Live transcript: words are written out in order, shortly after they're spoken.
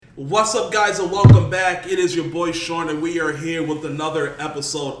What's up, guys, and welcome back. It is your boy Sean, and we are here with another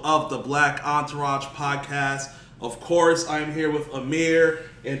episode of the Black Entourage Podcast. Of course, I'm here with Amir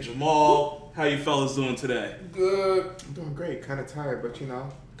and Jamal. How you fellas doing today? Good. I'm doing great. Kind of tired, but you know.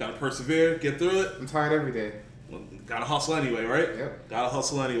 Gotta persevere, get through it. I'm tired every day. Well, gotta hustle anyway, right? Yep. Gotta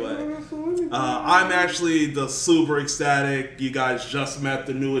hustle anyway. I'm actually super ecstatic. You guys just met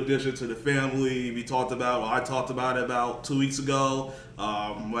the new addition to the family. I talked about it about 2 weeks ago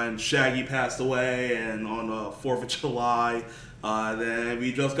when Shaggy passed away, and on the 4th of July. Then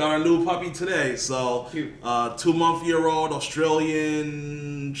we just got our new puppy today. So, 2-month-old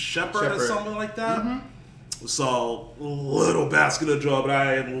Australian Shepherd or something like that. Mm-hmm. So, little basket of joy, but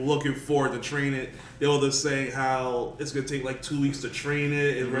I am looking forward to training it. They were just saying how it's going to take like 2 weeks to train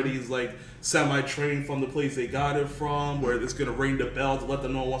it. It already is like semi-trained from the place they got it from, where it's going to ring the bell to let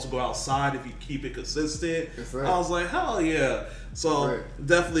them know it wants to go outside if you keep it consistent. Right. I was like, hell yeah. So,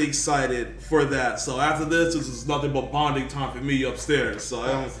 definitely excited for that. So, after this is nothing but bonding time for me upstairs. So, I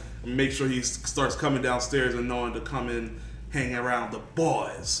don't make sure he starts coming downstairs and knowing to come and hang around the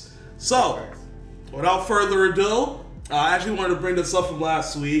boys. So, without further ado, I actually wanted to bring this up from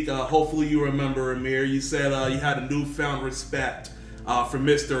last week. Hopefully you remember, Amir. You said you had a newfound respect for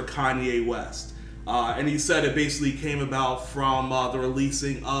Mr. Kanye West. And he said it basically came about from the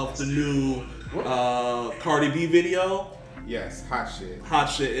releasing of the new Cardi B video. Yes, hot shit. Hot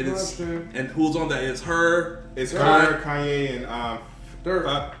shit. And who's on that? It's her. It's her, Kanye, and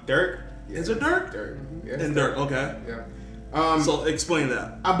Dirk. Dirk? Is it Dirk? Dirk. Yes, and Dirk, okay. Yeah. So explain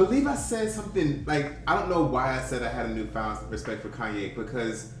that. I believe I said something like, I don't know why I said I had a newfound respect for Kanye,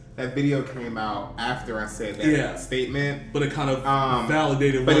 because that video came out after I said that statement. But it kind of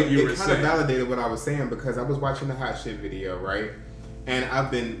validated what you were saying. It kind of validated what I was saying, because I was watching the hot shit video, right? And I've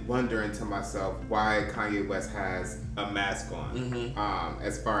been wondering to myself why Kanye West has a mask on,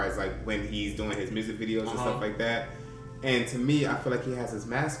 as far as like when he's doing his music videos and stuff like that. And to me, I feel like he has his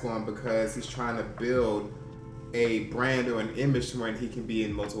mask on because he's trying to build a brand or an image where he can be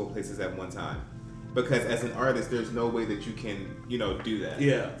in multiple places at one time. Because as an artist, there's no way that you can, do that.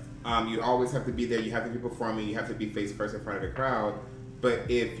 Yeah. You always have to be there. You have to be performing. You have to be face first in front of the crowd. But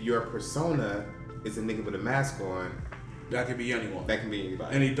if your persona is a nigga with a mask on, that can be anyone. That can be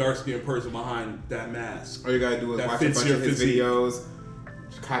anybody. Any dark-skinned person behind that mask. All you gotta do is watch a bunch of his videos,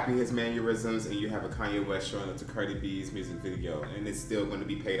 copy his mannerisms, and you have a Kanye West showing up to Cardi B's music video, and it's still going to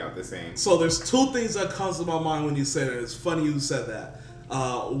be paid out the same. So there's two things that comes to my mind when you said it. It's funny you said that.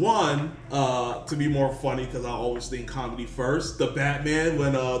 One, to be more funny, because I always think comedy first. The Batman,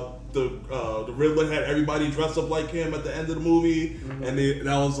 when the Riddler had everybody dressed up like him at the end of the movie, and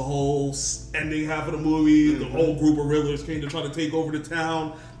that was the whole ending half of the movie. The whole group of Riddlers came to try to take over the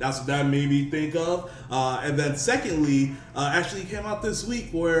town. That's what that made me think of. And then secondly, actually came out this week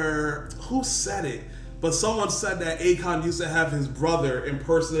where, who said it? But someone said that Akon used to have his brother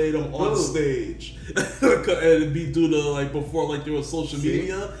impersonate him on stage. And be due to before there was social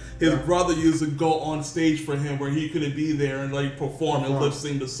media. His brother used to go on stage for him where he couldn't be there and perform and lip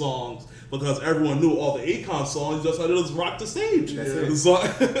sync the songs. Because everyone knew all the Akon songs, just had to just rock the stage. That's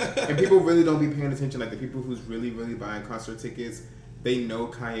it. And people really don't be paying attention. Like the people who's really, really buying concert tickets, they know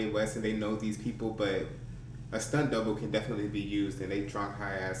Kanye West and they know these people, but a stunt double can definitely be used, and they drunk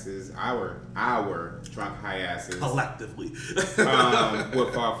high asses, our drunk high asses collectively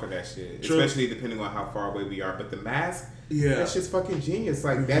would fall for that shit. True. Especially depending on how far away we are. But the mask, that's just fucking genius.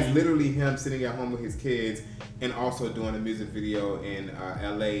 That's literally him sitting at home with his kids and also doing a music video in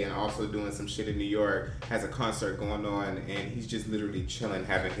LA and also doing some shit in New York, has a concert going on, and he's just literally chilling,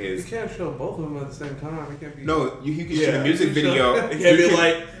 having his. You can't show both of them at the same time. It can't be. No, you can shoot a music video. It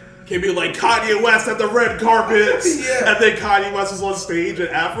can't be like Kanye West at the red carpet, and then Kanye West is on stage in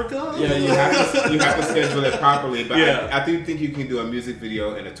Africa. Yeah, you have to schedule it properly. But I do think you can do a music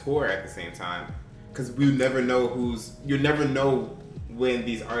video and a tour at the same time, because you never know when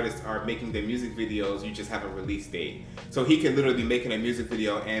these artists are making their music videos. You just have a release date, so he could literally be making a music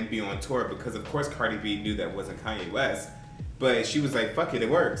video and be on tour. Because of course Cardi B knew that wasn't Kanye West, but she was like, "Fuck it, it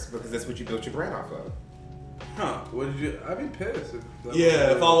works," because that's what you built your brand off of. Huh? I'd be pissed.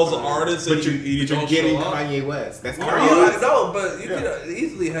 If I was an artist, but you're getting Kanye West. That's Kanye West. No, but you could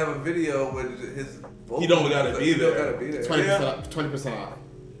easily have a video with his. You don't gotta be there. 20% off.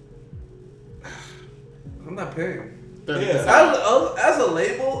 I'm not paying. As a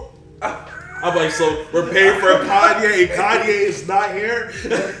label. I'm like, so we're paying for Kanye. Kanye is not here.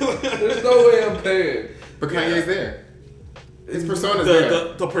 There's no way I'm paying. But Kanye's there. His persona's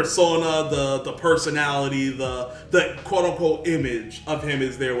the persona, the personality, the quote unquote image of him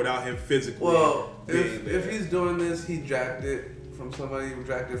is there without him physically. Well, if he's doing this, he jacked it from somebody who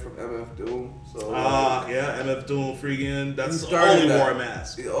jacked it from MF Doom. So yeah, MF Doom freaking. That's he only that. wore a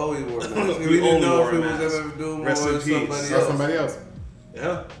mask. He always wore a mask. He We didn't only know wore if a it was mask. MF Doom Rest or in peace. somebody else.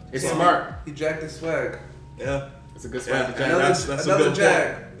 Yeah, It's So, smart. He jacked his swag. Yeah, It's a good swag yeah. to jack. And that's a Another good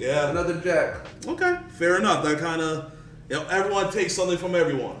jack. point. Yeah. Another jack. Okay, fair enough. That kind of, everyone takes something from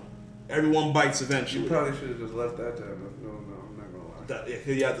everyone. Everyone bites eventually. You probably should have just left that to MF. No, I'm not gonna lie.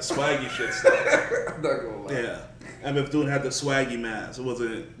 He had the swaggy shit stuff. I'm not gonna lie. Yeah, MF Doom had the swaggy mask. It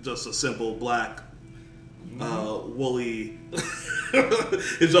wasn't just a simple black, woolly.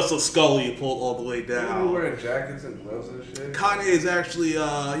 It's just a skull you pulled all the way People down. wearing jackets and gloves and shit. Kanye is actually,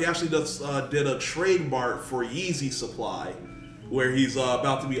 he actually just did a trademark for Yeezy Supply, where he's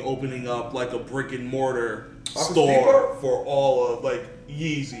about to be opening up like a brick and mortar Office store Depot? for all of like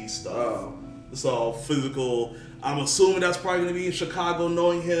Yeezy stuff. Oh. So physical. I'm assuming that's probably gonna be in Chicago,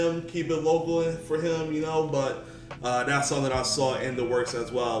 knowing him, keep it local for him, but that's something I saw in the works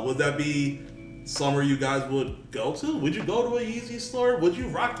as well. Would that be somewhere you guys would go to? Would you go to a Yeezy store? Would you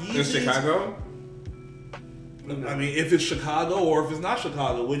rock Yeezys? In Chicago? I mean, if it's Chicago or if it's not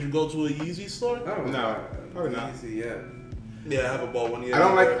Chicago, would you go to a Yeezy store? I don't No, know. probably not. Easy, yeah. Yeah, I haven't bought one yet. I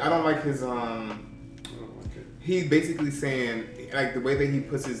don't like his I don't like it. He's basically saying, like, the way that he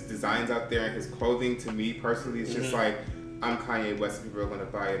puts his designs out there and his clothing, to me personally, it's just like, I'm Kanye West and people are going to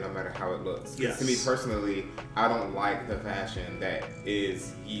buy it no matter how it looks. 'Cause Yes. To me personally, I don't like the fashion that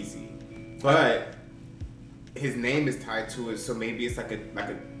is Yeezy. But his name is tied to it, so maybe it's like a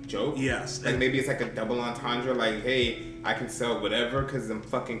joke. Yes. Like maybe it's like a double entendre, like, hey, I can sell whatever because I'm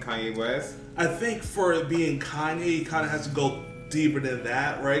fucking Kanye West. I think for it being Kanye, he kind of has to go deeper than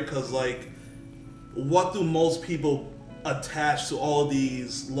that, right? Because, like, what do most people attach to all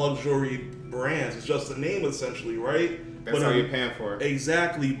these luxury brands? It's just a name, essentially, right? That's all you're paying for.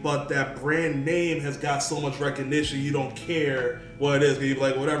 Exactly, but that brand name has got so much recognition, you don't care what it is. You're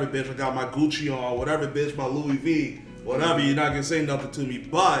like, whatever, bitch, I got my Gucci on, whatever, bitch, my Louis V, whatever, you're not gonna say nothing to me.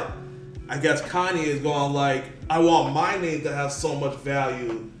 But I guess Kanye is going like, I want my name to have so much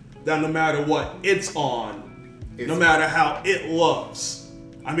value that no matter what it's on, no matter how it looks.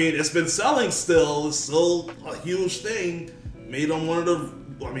 I mean, it's been selling still, it's still a huge thing. Made him one of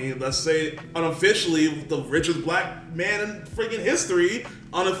the, let's say unofficially, the richest black man in freaking history,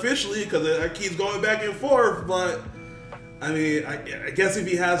 unofficially, because it keeps going back and forth. But I mean, I guess if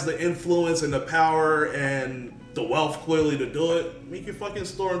he has the influence and the power and the wealth clearly to do it, make your fucking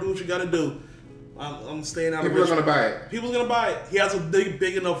store and do what you gotta do. I'm staying out of People are gonna buy it. People's gonna buy it. He has a big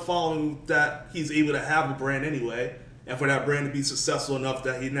enough following that he's able to have a brand anyway, and for that brand to be successful enough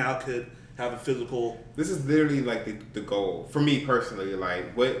that he now could have a physical. This is literally like the goal for me personally.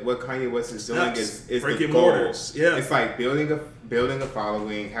 Like what Kanye West is doing is brick the and goal. mortars. Yeah, it's like building a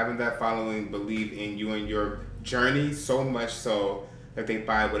following, having that following believe in you and your journey so much so that they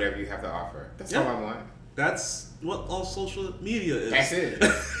buy whatever you have to offer. That's all I want. That's what all social media is. That's it.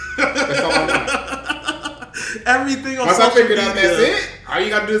 That's all I want. Everything on Once social I figured media, out that's it, all you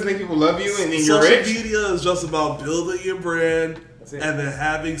gotta do is make people love you and then you're social rich. media is just about building your brand it. and then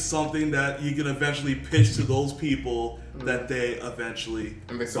having something that you can eventually pitch to those people that they eventually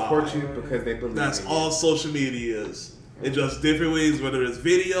And they support buy. you because they believe That's in all you. social media is. It's just different ways, whether it's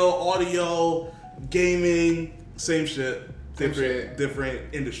video, audio, gaming, same shit,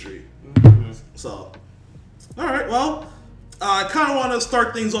 different industry. So, all right, well, I kind of want to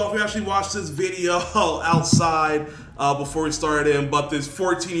start things off. We actually watched this video outside before we started in, but this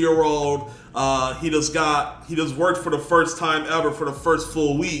 14-year-old, he just worked for the first time ever for the first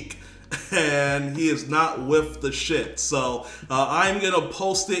full week, and he is not with the shit. So I'm gonna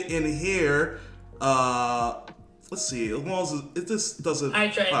post it in here. Let's see, as long as it just doesn't. All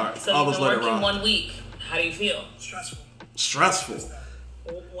right, Trey. All right, So I'll you've just been let it working rock. 1 week. How do you feel? Stressful.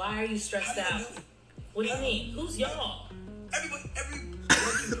 Why are you stressed out? What do you mean? Who's y'all? Every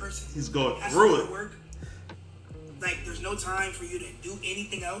working person. He's going has through to go it. to work. Like, there's no time for you to do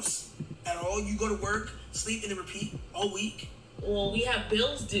anything else at all. You go to work, sleep, and then repeat all week. Well, we have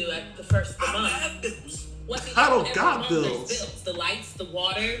bills due at the first of the I don't month. have bills. What do you I do don't every got month? bills. There's bills. The lights, the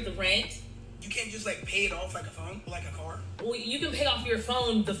water, the rent. You can't just, like, pay it off like a phone, like a car. Well, you can pay off your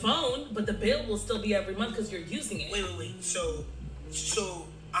phone, but the bill will still be every month because you're using it. Wait. So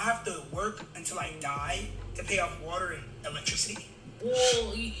I have to work until I die to pay off water and electricity?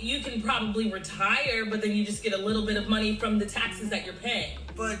 Well, you can probably retire, but then you just get a little bit of money from the taxes that you're paying.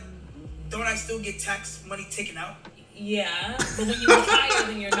 But don't I still get tax money taken out? Yeah, but when you retire,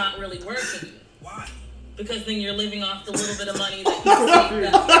 then you're not really working. Why? Because then you're living off the little bit of money that you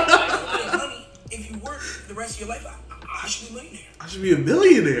saved up. Money, if you work the rest of your life, I should be a millionaire. I should be a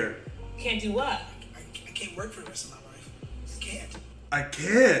millionaire. Can't do what? I can't work for the rest of my life. I can't. I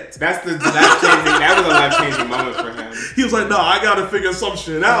can't. That's the life-changing. That was a life-changing moment for him. He was like, no, I gotta figure some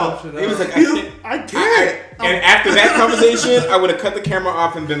shit out. He was like, I can't. And after that conversation, I would have cut the camera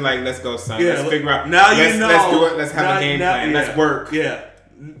off and been like, let's go, son. Yeah, Let's figure out. Now let's, you know. Let's do it. Let's have a game plan. Yeah. Let's work. Yeah.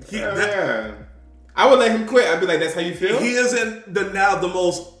 Yeah. I would let him quit. I'd be like, that's how you feel? He is in the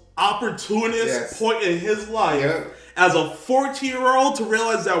most opportunist point in his life as a 14-year-old to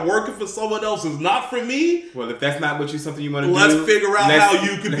realize that working for someone else is not for me. Well, if that's not something you want to do, let's figure out how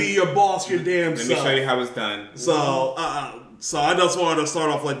you can be your boss, your damn self. Let me show you how it's done. So, so I just wanted to start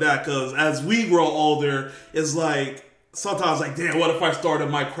off like that because as we grow older, it's like sometimes like, damn, what if I started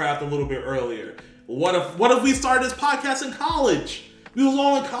my craft a little bit earlier? What if we started this podcast in college? We was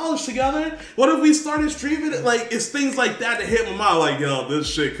all in college together. What if we started streaming it? Like, it's things like that that hit my mind. Like, yo, this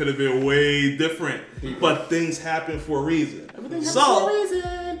shit could have been way different. But things happen for a reason. Everything happens for a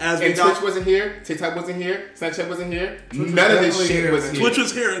reason. Twitch wasn't here. TikTok wasn't here. Snapchat wasn't here. None of this shit was here. Twitch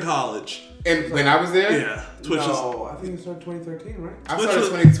was here in college. And when I was there? Yeah. Twitch I think it started 2013, right? I started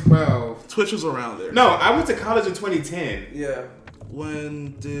 2012. Twitch was around there. No, I went to college in 2010. Yeah.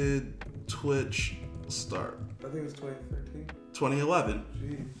 When did Twitch start? I think it was 2013. 2011.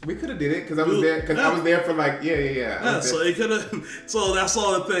 Jeez. We could have did it because I was there. Because I was there for like So it could have. So that's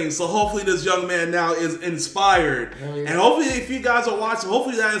all the thing. So hopefully this young man now is inspired, and hopefully if you guys are watching,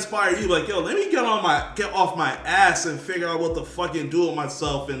 hopefully that inspired you. Like, yo, let me get off my ass and figure out what the fucking do with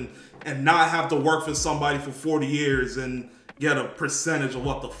myself, and not have to work for somebody for 40 years and get a percentage of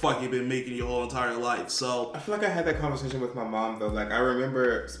what the fuck you've been making your whole entire life. So I feel like I had that conversation with my mom though. Like I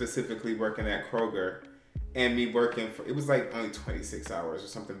remember specifically working at Kroger. And me working for, it was like only 26 hours or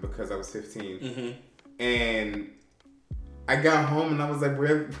something because I was 15. Mm-hmm. And I got home and I was like,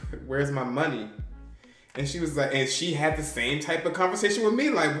 where's my money? And she was like, and she had the same type of conversation with me.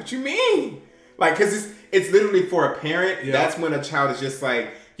 Like, what you mean? Like, cause it's literally for a parent. Yeah. That's when a child is just like,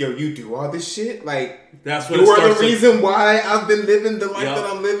 yo, you do all this shit? Like, that's what you are the reason why I've been living the life that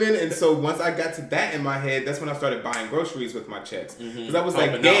I'm living. And so once I got to that in my head, that's when I started buying groceries with my checks. Because I was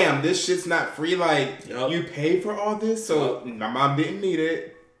like, damn, this shit's not free. Like, you pay for all this? So my mom didn't need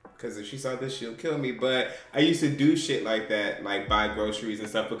it. Because if she saw this, she'll kill me. But I used to do shit like that, like buy groceries and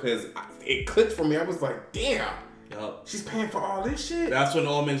stuff, because it clicked for me. I was like, damn. Yep. She's paying for all this shit. That's when the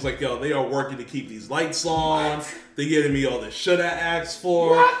old man's like, yo, they are working to keep these lights on. What? They giving me all the shit I asked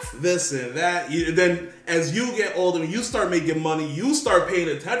for. What? This and that. Then as you get older and you start making money, you start paying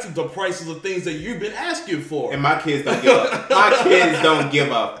attention to prices of things that you've been asking for. And my kids don't give up. My kids don't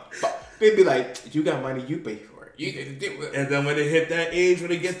give up. They be like, you got money, you pay for it. You get to do it. And then when they hit that age, when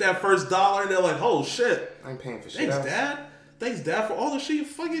they get that first dollar, they're like, oh shit. I'm paying for shit. Thanks, else. Dad. Thanks, Dad, for all the shit you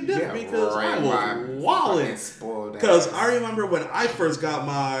fucking did for me, because right, I was wilding. Because I remember when I first got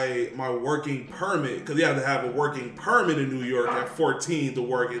my working permit, because you had to have a working permit in New York at 14 to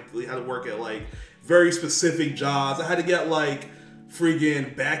work. You had to work at like very specific jobs. I had to get like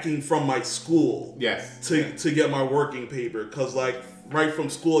freaking backing from my school. Yes. To get my working paper, because like right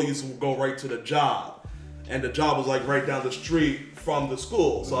from school, I used to go right to the job, and the job was like right down the street from the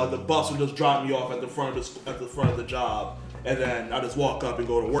school. So the bus would just drop me off at the front of the job. And then I just walk up and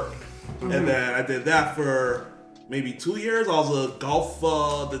go to work. Mm-hmm. And then I did that for maybe 2 years. I was a golf,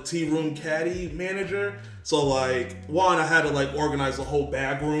 the tea room caddy manager. So like, one, I had to like organize the whole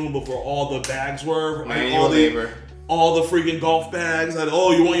bag room before all the bags were. Manual labor. All the freaking golf bags. Like,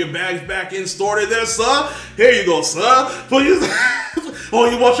 oh, you want your bags back in stored in there, son? Here you go, son. Please. Oh,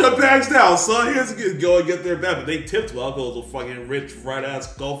 you want your bags now, son? Here's go and get their bag. But they tipped well because it was a fucking rich,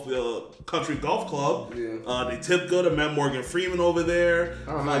 right-ass golf country golf club. Yeah. They tipped good. I met Morgan Freeman over there.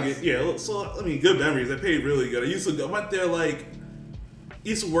 Oh, nice. Yeah, so, I mean, good memories. They paid really good. I went there like,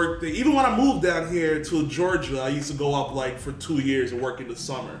 used to work there. Even when I moved down here to Georgia, I used to go up like for 2 years and work in the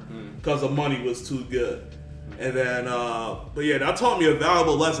summer because the money was too good. And then, but yeah, that taught me a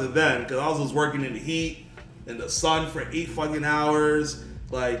valuable lesson then, because I was just working in the heat, in the sun for 8 fucking hours,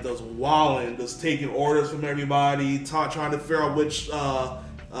 like just wilding, just taking orders from everybody, trying to figure out which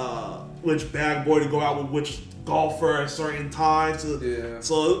bag boy to go out with which golfer at certain times. So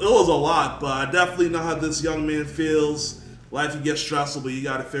it was a lot, but I definitely know how this young man feels. Life can get stressful, but you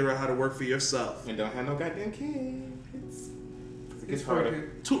got to figure out how to work for yourself. And don't have no goddamn kids. It's harder.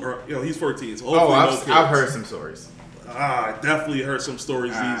 He's 14. So I've heard some stories. I definitely heard some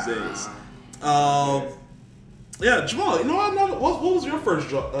stories these days. Yeah, Jamal, you know what was your first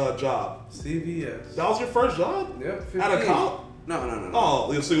job? CVS. That was your first job? Yeah, 15. At a cop? No.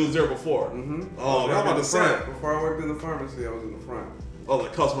 Oh, so you was there before? Mm-hmm. Oh, how about the front? Before I worked in the pharmacy, I was in the front. Oh,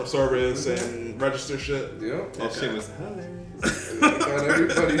 like customer service and register shit? Yeah. That shit was hilarious. got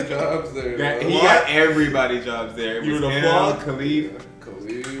everybody's jobs there. He got everybody's jobs there. It You was were the him, plug? Khalif.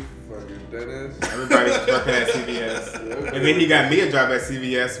 Khalif, fucking Dennis. Everybody was working at CVS. And then he got me a job at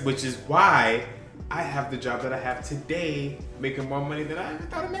CVS, which is why I have the job that I have today, making more money than I ever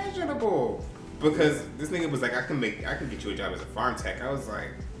thought imaginable. Because this nigga was like, I can get you a job as a farm tech. I was like,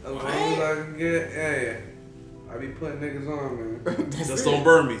 As long as I can get, hey, I be putting niggas on, man. Just don't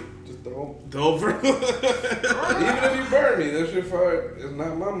burn me. Just don't. Don't burn. Even if you burn me, that shit fire. It's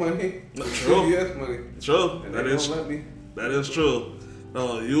not my money. It's True. CVS money. True. And That they is. don't let me. That is true.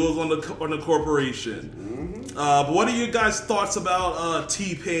 No, you was on the corporation. But what are your guys' thoughts about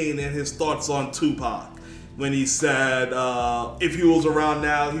T-Pain and his thoughts on Tupac when he said if he was around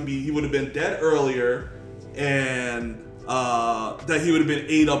now he would have been dead earlier, and that he would have been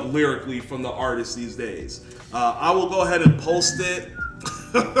ate up lyrically from the artists these days. I will go ahead and post it,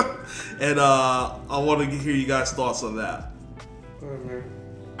 and I want to hear you guys' thoughts on that. Alright, man.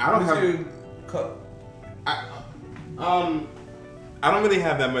 I don't What's have. your cup? I don't really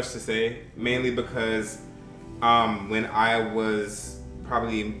have that much to say, mainly because when I was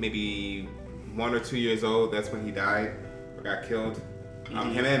probably maybe 1 or 2 years old, that's when he died or got killed.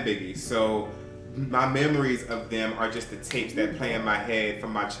 Him and Biggie. So my memories of them are just the tapes that play in my head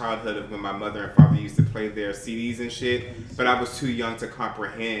from my childhood of when my mother and father used to play their CDs and shit. But I was too young to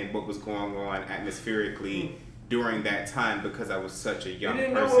comprehend what was going on atmospherically during that time because I was such a young You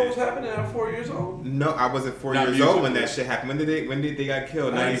didn't know person. what was happening at 4 years old? No, I wasn't 4 Not years old when musically. that shit happened. When did they got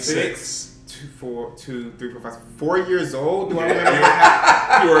killed? 96? 2, 3, 4, 5. 4 years old? Do I remember what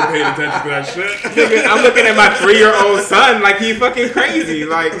happened? You weren't paying attention to that shit. Nigga, I'm looking at my 3-year-old son like he fucking crazy.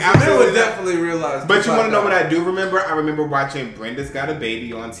 Like They would absolutely. not. definitely realize. But you want to know what I? I do remember? I remember watching Brenda's Got a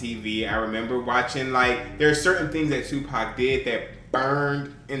Baby on TV. I remember watching, like, there are certain things that Tupac did that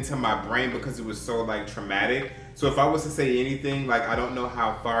burned into my brain because it was so, like, traumatic. So if I was to say anything, like, I don't know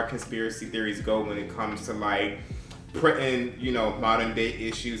how far conspiracy theories go when it comes to, like, putting, you know, modern day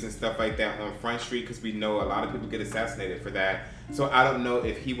issues and stuff like that on Front Street, because we know a lot of people get assassinated for that. So I don't know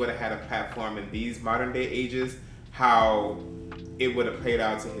if he would have had a platform in these modern day ages, how it would have played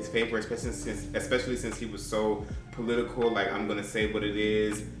out to his favor, especially since he was so political, like, I'm gonna say what it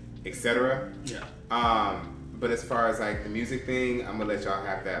is, etc. Yeah. But as far as like the music thing, I'm gonna let y'all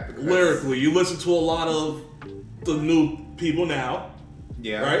have that. Because, Lyrically, you listen to a lot of the new people now.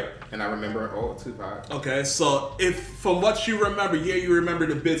 yeah, Right? And I remember old Tupac. Okay, so if from what you remember, you remember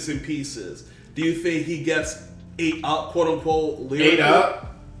the bits and pieces. Do you think he gets ate up, quote unquote, lyrically? Ate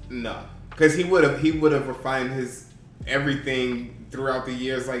up? No, because he would have refined his everything throughout the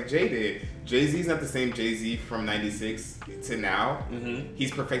years like Jay did. Jay-Z's not the same Jay-Z from '96 to now. Mm-hmm.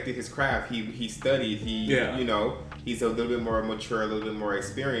 He's perfected his craft. He studied. You know, he's a little bit more mature, a little bit more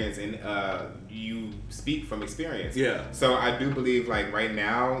experienced, and you speak from experience. Yeah. So I do believe, like, right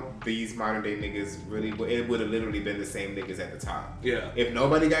now, these modern day niggas it would have literally been the same niggas at the top. Yeah. If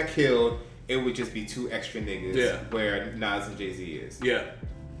nobody got killed, it would just be 2 extra niggas. Yeah. Where Nas and Jay-Z is. Yeah.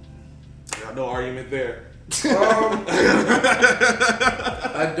 Got no argument there.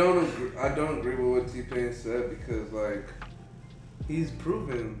 I don't agree with what T-Pain said because like he's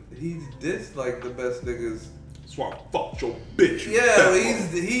proven he's dissed like the best niggas. That's why I fucked your bitch. you Yeah, fat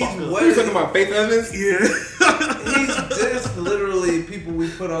he's motherfucker. way You talking about Faith Evans? Yeah. he's dissed literally people we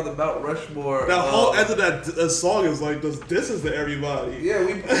put on the Mount Rushmore. That whole end of that song is like this is to everybody. Yeah,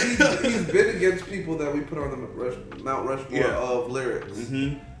 he's been against people that we put on the Mount Rushmore Yeah. of lyrics.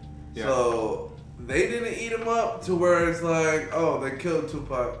 Mm-hmm. Yeah. So they didn't eat him up to where it's like, oh, they killed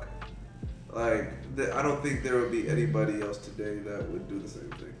Tupac. Like, I don't think there would be anybody else today that would do the same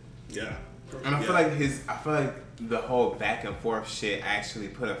thing. Yeah. And I feel like the whole back and forth shit actually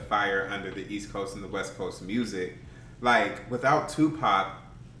put a fire under the East Coast and the West Coast music. Like, without Tupac,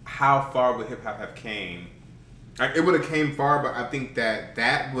 how far would hip hop have came? Like, it would have came far, but I think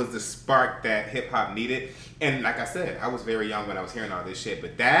that was the spark that hip hop needed. And like I said, I was very young when I was hearing all this shit,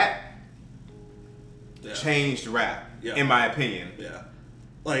 but that changed rap, in my opinion. Yeah.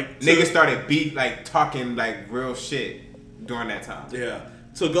 Like Niggas started talking like real shit during that time. Yeah.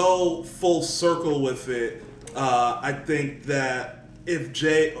 To go full circle with it, I think that if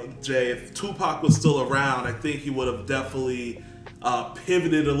Tupac was still around, I think he would have definitely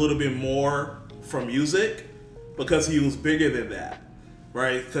pivoted a little bit more from music because he was bigger than that,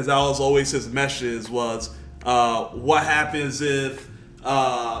 right? Because that was always his message was, what happens if, he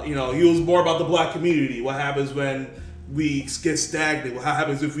was more about the black community. What happens when we get stagnant? What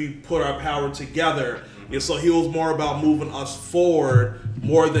happens if we put our power together? And so he was more about moving us forward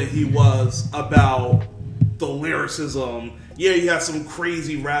more than he was about the lyricism. Yeah, he had some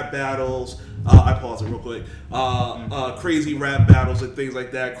crazy rap battles, I pause it real quick. Crazy rap battles and things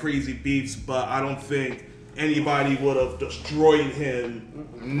like that, crazy beefs, but I don't think anybody would have destroyed him.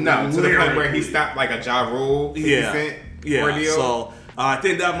 No, to the point where he stopped like a Ja Rule 50 Cent ordeal. So I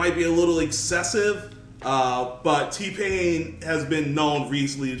think that might be a little excessive. But T-Pain has been known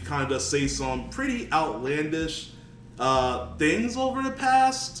recently to kind of just say some pretty outlandish things over the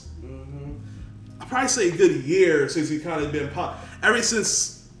past, I'd probably say a good year since he kind of been ever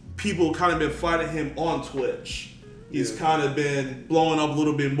since people kind of been fighting him on Twitch. He's kind of been blowing up a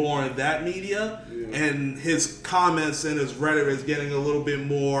little bit more in that media, and his comments and his rhetoric is getting a little bit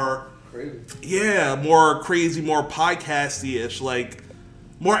more Crazy. Yeah, more crazy, more podcasty-ish, like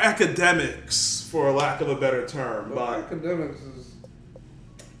more academics, for lack of a better term. But academics is.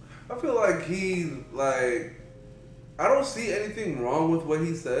 I feel like I don't see anything wrong with what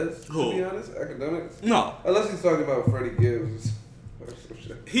he says. To be honest, academics. No, unless he's talking about Freddie Gibbs. Or some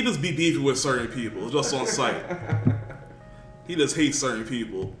shit. He just be beefing with certain people, just on sight. He just hates certain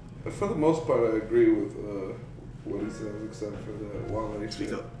people. For the most part, I agree with what he says, except for the Wale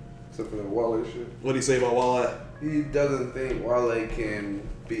shit. Except for the Wale shit. What do you say about Wale? He doesn't think Wale can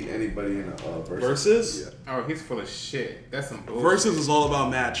beat anybody in a versus. Versus? Yeah. Oh, he's full of shit. That's some bullshit. Versus is all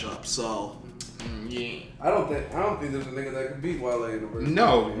about matchups, so. Yeah. I don't think there's a nigga that can beat Wale in a versus.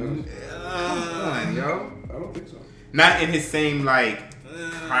 No. Come on, yo. I don't think so. Not in his same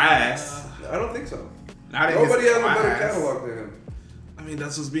class. I don't think so. Not in Nobody his has a better class. catalog than him. I mean,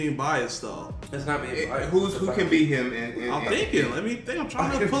 that's just being biased, though. It's not being biased. Who can beat him? I'm thinking. Let me think. I'm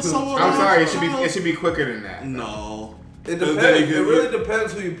trying to put someone. I'm sorry. It should be quicker than that. No. It depends. It really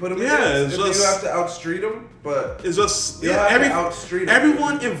depends who you put him against. If you have to outstreet him, but it's just outstreet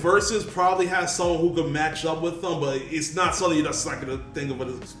everyone in versus probably has someone who can match up with them, but it's not something that's not gonna think of it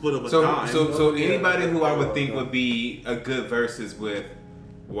as a split of a dime. So anybody who I would think would be a good versus with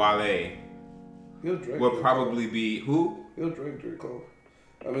Wale would probably be who? He'll drink J. Cole.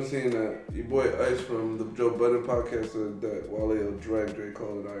 I've been seeing that your boy Ice from the Joe Budden podcast said that Wale will drag J.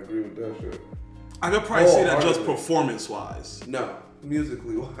 Cole, and I agree with that shit. I could probably say that just performance-wise. No,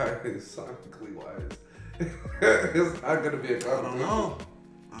 musically wise, sonically wise. It's not gonna be a competition.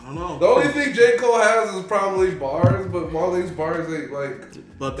 I don't know. The only thing J. Cole has is probably bars, but Wale's bars ain't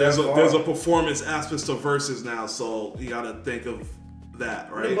like. But there's a performance aspect to verses now, so you gotta think of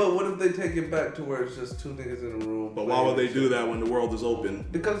that, right? Yeah, but what if they take it back to where it's just two niggas in a room? But why would they do that when the world is open?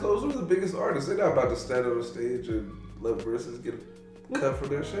 Because those are the biggest artists. They're not about to stand on the stage and let verses get cut for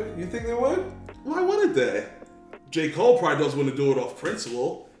their shit. You think they would? Why wouldn't they? J. Cole probably doesn't want to do it off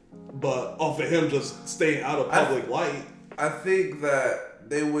principle, but off of him just staying out of public light. I think that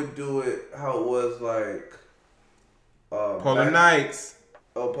they would do it how it was like. Polar Nights.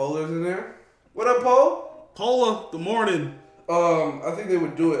 Oh, Polar's in there. What up, Pole? Polar, good morning. I think they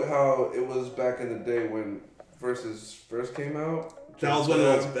would do it how it was back in the day when Versus first came out. That was when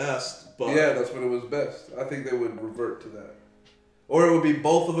it was best. But yeah, that's when it was best. I think they would revert to that. Or it would be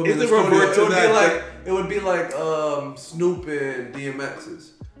both of them in the studio. It would be like Snoop and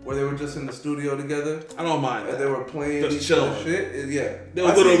DMX's, where they were just in the studio together. I don't mind. And they were playing just chilling. Shit. Yeah, they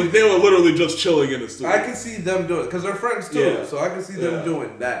were literally just chilling in the studio. I can see them doing it because they're friends too. So I can see them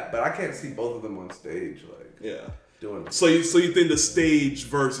doing that, but I can't see both of them on stage doing it. So you think the stage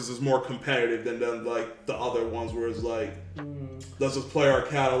versus is more competitive than like the other ones where it's like let's just play our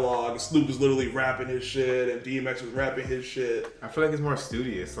catalog. Snoop is literally rapping his shit and DMX was rapping his shit. I feel like it's more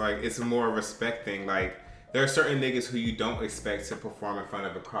studious. Like it's a more respect thing. Like there are certain niggas who you don't expect to perform in front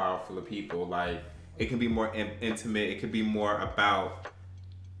of a crowd full of people. Like it can be more intimate. It could be more about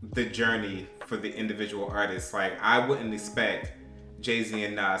the journey for the individual artist. Like I wouldn't expect Jay-Z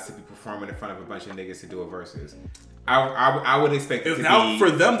and Nas to be performing in front of a bunch of niggas to do a versus. I would expect it to be...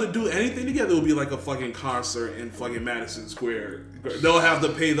 For them to do anything together, it would be like a fucking concert in fucking Madison Square. They'll have to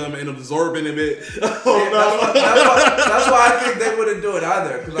pay them and absorbing a bit. That's why I think they wouldn't do it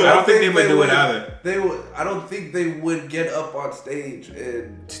either. I don't think they would do it either. I don't think they would get up on stage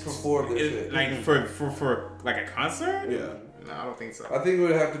and perform this shit. Like for like a concert? Yeah. No, I don't think so. I think it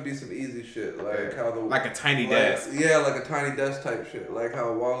would have to be some easy shit, like how like a tiny desk. Yeah, like a tiny desk type shit, like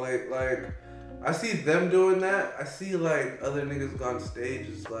how Wale, like I see them doing that. I see like other niggas go on stage.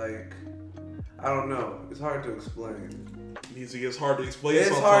 It's like I don't know. It's hard to explain. Music is hard to explain. It's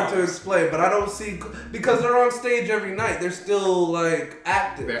hard to explain, but I don't see because they're on stage every night. They're still like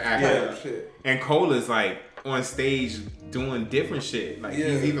active. They're active. Yeah. Shit. And Cole is like on stage doing different shit. Like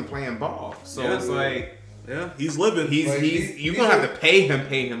he's even playing ball. So it's like. Yeah, he's living. You're gonna have to pay him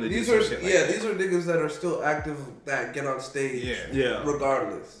to do some shit like that. These are niggas that are still active that get on stage. Yeah.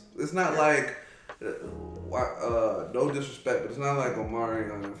 Regardless, it's not like no disrespect, but it's not like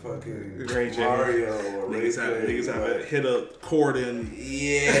Omari on fucking Ray J. Mario or Ray Niggas J. have hit a chord in.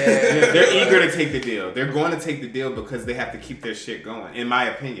 Yeah. They're eager to take the deal. They're going to take the deal because they have to keep their shit going, in my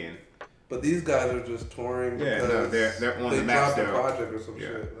opinion. But these guys are just touring Yeah, because no, they're on they the map dropped a still. project or some Yeah.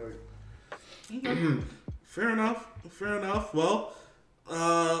 shit. Like, Fair enough. Well,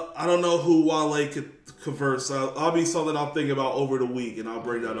 I don't know who Wale could converse. I'll be something I'm thinking about over the week, and I'll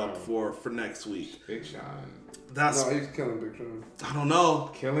bring that up for next week. Big Sean. That's no, he's killing Big Sean. I don't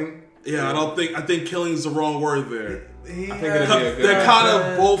know. Killing? Yeah, I think killing is the wrong word there. I think it'd be a good They're kind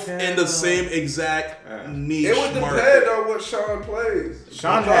of both in the same exact niche. It would market. depend on what Sean plays.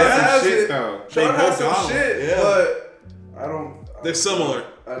 Sean has some shit, though. They Sean has both some got 'em. shit, Yeah. but I don't. They're similar.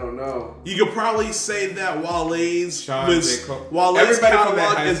 I don't know. You could probably say that Wale's Sean, Wale's J. Cole. Everybody from that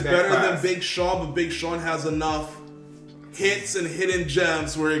catalog high is spec better class. than Big Sean, but Big Sean has enough hits and hidden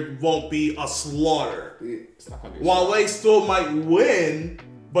gems where it won't be a slaughter. It's not gonna be Wale still might win,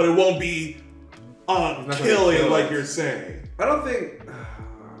 but it won't be gonna killing kill like us. you're saying. I don't think.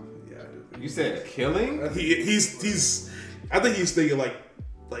 Yeah. You said killing? He's I think he's thinking like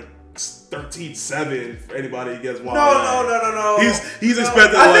 13-7 for anybody who gets Wale. No. He's No,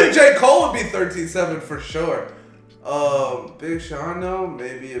 expecting I like think J. Cole would be 13-7 for sure. Big Sean though,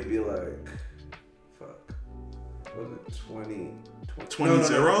 maybe it'd be like, fuck, was it 20?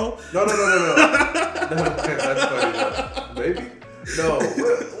 20-0. No. No, that's funny though. Maybe. No.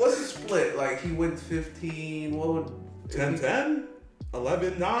 What's the split? Like he went 15. What would 10-10?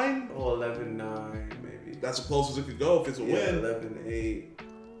 11-9? Oh, 11-9 maybe. That's the closest it could go if it's a Yeah, win. 11-8.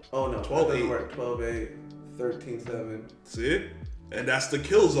 Oh no, 12-8. 12-8, 13-7. See? And that's the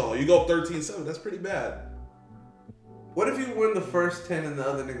kill zone. You go 13-7. That's pretty bad. What if you win the first 10 and the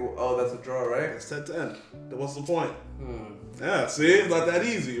other nigga? Oh, that's a draw, right? That's 10-10. Then what's the point? Yeah, see? It's not that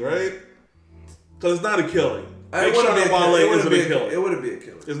easy, right? Because it's not a killing. Big Sean and Wale isn't a killing. It wouldn't be a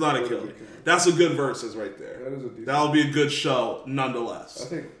killer. It's not a killing. That's a good versus right there. That is a decent. That'll be a good show, nonetheless. I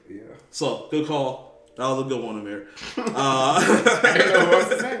think, yeah. So, good call. That was a good one, Amir. I didn't know what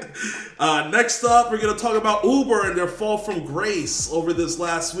to say. Next up, we're going to talk about Uber and their fall from grace. Over this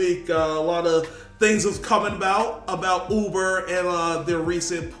last week, a lot of things have come about Uber and their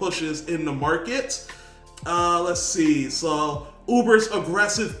recent pushes in the market. Let's see. So, Uber's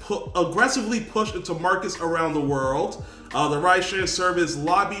aggressively pushed into markets around the world. The rideshare service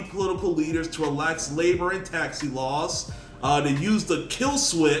lobbied political leaders to relax labor and taxi laws. They used the kill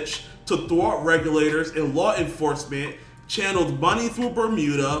switch to thwart regulators and law enforcement, channeled money through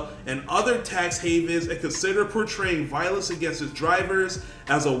Bermuda and other tax havens, and considered portraying violence against its drivers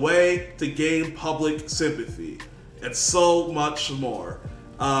as a way to gain public sympathy, and so much more.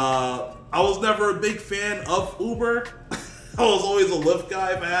 I was never a big fan of Uber. I was always a Lyft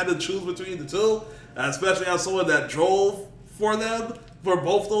guy if I had to choose between the two, especially as someone that drove for them, for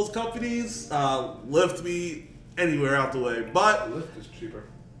both those companies. Lyft me anywhere out the way, but Lyft is cheaper.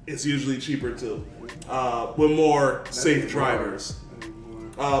 it's usually cheaper too, with more safe drivers.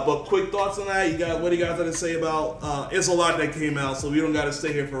 But quick thoughts on that. What do you guys got to say about? It's a lot that came out, so we don't got to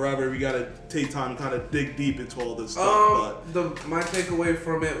stay here forever. We got to take time and kind of dig deep into all this stuff. My takeaway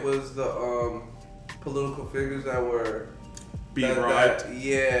from it was the political figures that were Being bribed.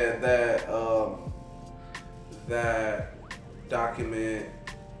 That document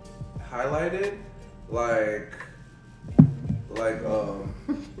highlighted, like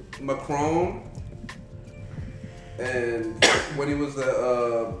Macron, and when he was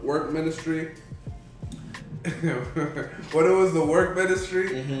the work ministry,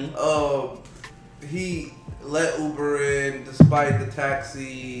 he let Uber in despite the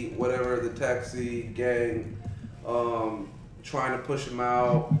taxi gang trying to push him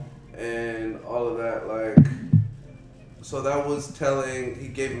out and all of that. Like, so that was telling. He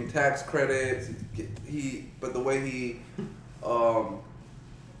gave him tax credits. But the way he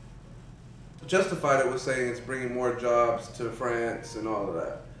justified it was saying it's bringing more jobs to France and all of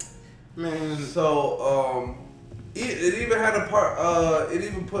that. Man. So it even had a part. It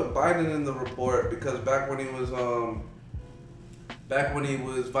even put Biden in the report because back when he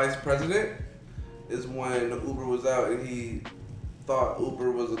was vice president is when Uber was out and he thought Uber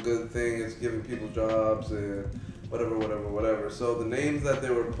was a good thing. It's giving people jobs and whatever. So the names that they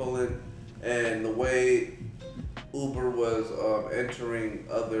were pulling and the way Uber was entering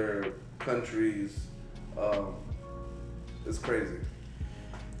other countries is crazy.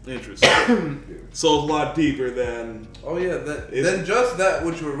 Interesting. So it's a lot deeper than. Oh yeah, than just that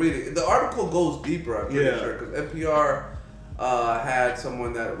what you were reading. The article goes deeper, I'm pretty sure, because NPR had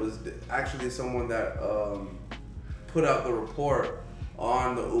someone that put out the report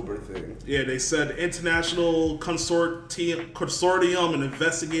on the Uber thing. Yeah, they said International Consortium and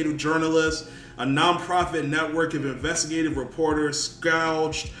Investigative Journalists, a nonprofit network of investigative reporters,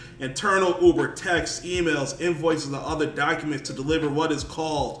 scourged internal Uber texts, emails, invoices, and other documents to deliver what is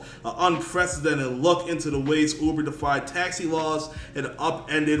called an unprecedented look into the ways Uber defied taxi laws and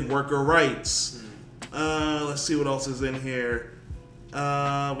upended worker rights. Let's see what else is in here.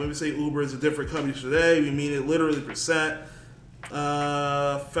 When we say Uber is a different company today, we mean it literally percent.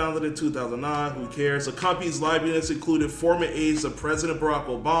 Founded in 2009, who cares? The company's liabilities included former aides of President Barack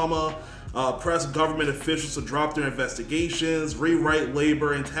Obama, press government officials to drop their investigations, rewrite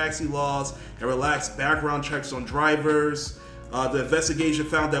labor and taxi laws, and relax background checks on drivers. The investigation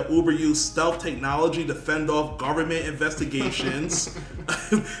found that Uber used stealth technology to fend off government investigations.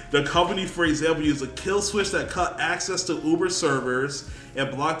 The company, for example, used a kill switch that cut access to Uber servers and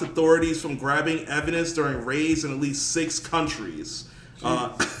blocked authorities from grabbing evidence during raids in at least 6 countries.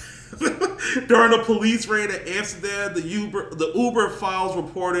 During a police raid at Amsterdam, the Uber files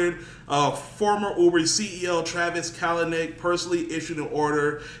reported former Uber CEO Travis Kalanick personally issued an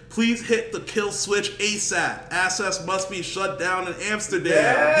order: please hit the kill switch ASAP. Assets must be shut down in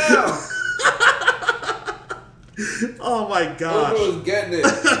Amsterdam. Damn! Oh my gosh. Uber was getting it.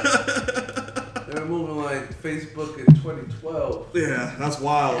 They're moving like Facebook in 2012. Yeah, that's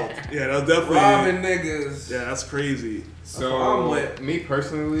wild. Yeah, that's definitely Robbing niggas. Yeah, that's crazy. So, me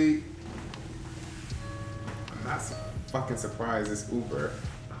personally, I'm not fucking surprised it's Uber.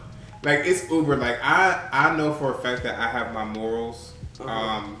 Like, it's Uber. Like, I know for a fact that I have my morals.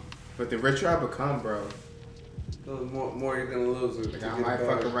 But the richer I become, bro, The more you're gonna lose it. like, I might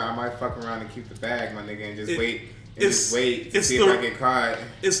fuck around and keep the bag, my nigga, and just wait to see it's if I get caught.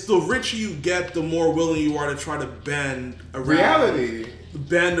 It's the richer you get, the more willing you are to try to bend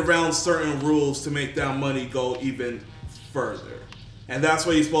around certain rules to make that money go even further. And that's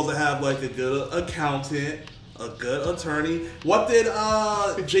why you're supposed to have like a good accountant, a good attorney. What did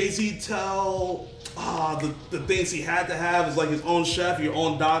Jay-Z tell the things he had to have is like his own chef, your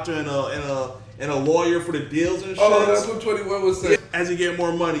own doctor, and a lawyer for the deals and shit. Oh, that's what 21 was saying. As you get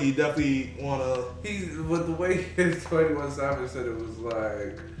more money, you definitely wanna. But the way his 21 Savage said it was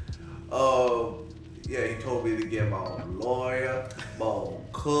like, yeah, he told me to get my own lawyer, my own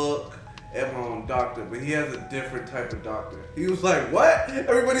cook, and my own doctor. But he has a different type of doctor. He was like, what?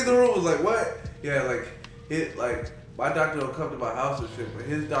 Everybody in the room was like, what? Yeah, my doctor will come to my house and shit, but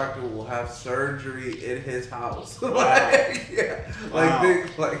his doctor will have surgery in his house.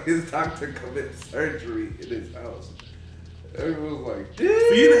 His doctor commits surgery in his house. Everyone was like, damn.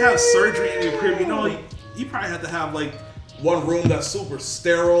 For you to have surgery in your crib, you probably have to have like one room that's super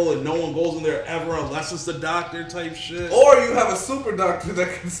sterile and no one goes in there ever unless it's the doctor type shit. Or you have a super doctor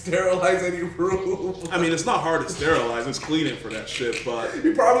that can sterilize any room. I mean, it's not hard to sterilize. It's cleaning for that shit, but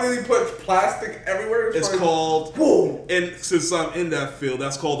He probably puts plastic everywhere. it's called, boom. and since I'm in that field,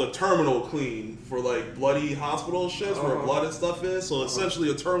 that's called a terminal clean for like bloody hospital shits where blood and stuff is. So essentially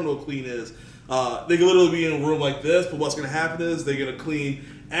a terminal clean is, they can literally be in a room like this, but what's going to happen is they're going to clean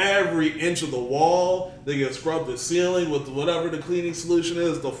every inch of the wall. They're going to scrub the ceiling with whatever the cleaning solution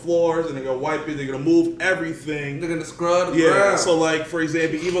is, the floors, and they're going to wipe it. They're going to move everything. They're gonna scrub the Yeah, ground. so like, for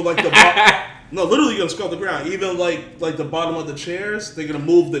example, even like the no, literally you're going to scrub the ground. Even like the bottom of the chairs, they're going to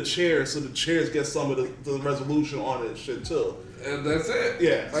move the chairs so the chairs get some of the resolution on it and shit too. And that's it.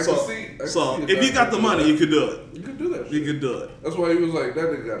 Yeah, I so can see if you got the money, you could do it. You could do that shit. You could do it. That's why he was like, that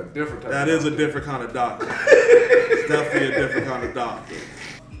nigga got a different type That of is a doctor. different kind of doctor. It's definitely a different kind of doctor.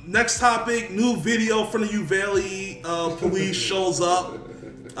 Next topic, new video from the Uvalde police shows up.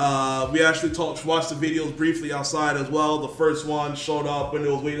 We actually watched the videos briefly outside as well. The first one showed up when they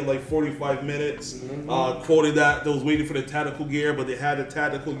was waiting like 45 minutes. Quoted that they was waiting for the tactical gear, but they had the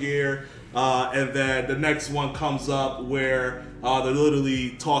tactical gear. And then the next one comes up where they're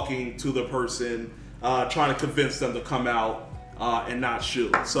literally talking to the person, trying to convince them to come out and not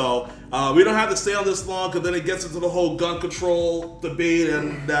shoot. So we don't have to stay on this long because then it gets into the whole gun control debate,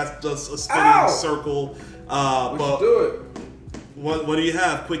 and that's just a spinning circle. We But should do it. what do you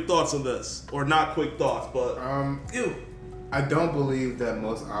have? Quick thoughts on this, or not quick thoughts, but I don't believe that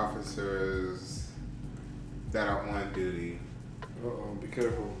most officers that are on duty. Be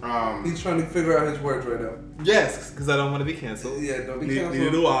careful. He's He's trying to figure out his words right now. yes, because I don't want to be canceled. Yeah, don't be neither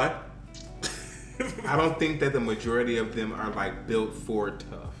canceled. do I. I don't think that the majority of them are like built for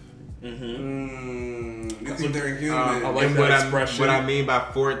tough. You think they're human. I like And that expression. what I mean by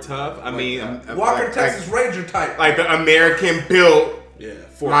for tough, I mean Walker, like, Texas Ranger type. like the American built. Yeah,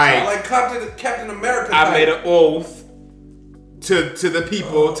 Like Captain America I type. made an oath to the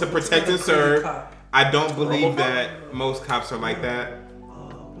people to protect and serve. Cop. I don't believe that most cops are like that.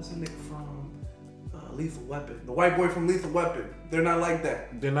 what's the nigga from Lethal Weapon? The white boy from Lethal Weapon. They're not like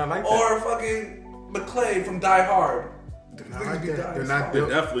that. They're not like that. Or fucking McClane from Die Hard. They're not like that. They're not built.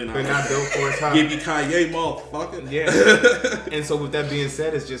 Definitely not. They're not built for a top. Give me Kanye, motherfucker. Yeah. And so with that being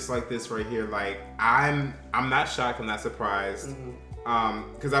said, it's just like this right here. Like I'm not shocked. I'm not surprised.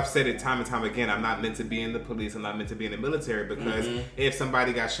 Because I've said it time and time again. I'm not meant to be in the police. I'm not meant to be in the military. Because if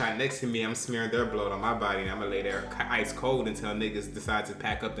somebody got shot next to me, I'm smearing their blood on my body, and I'm gonna lay there ice cold until niggas decide to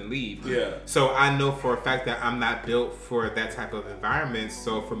pack up and leave. Yeah. So I know for a fact that I'm not built for that type of environment.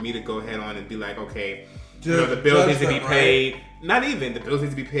 So for me to go ahead on and be like, okay, you know, the bills need to be paid. Right? Not even. The bills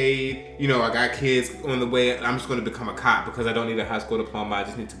need to be paid. You know, I got kids on the way. I'm just going to become a cop because I don't need a high school diploma. I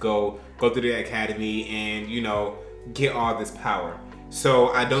just need to go through the academy and, you know, get all this power. So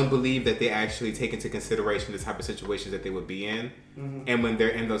I don't believe that they actually take into consideration the type of situations that they would be in. And when they're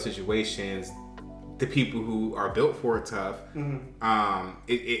in those situations, the people who are built for it tough,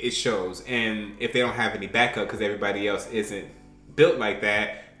 it shows. And if they don't have any backup because everybody else isn't built like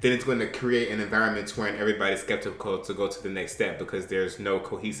that, then it's going to create an environment where everybody's skeptical to go to the next step because there's no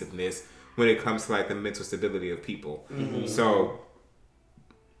cohesiveness when it comes to like the mental stability of people. So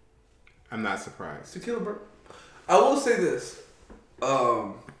I'm not surprised. Tequila Bird. I will say this.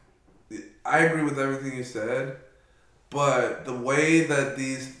 I agree with everything you said, but the way that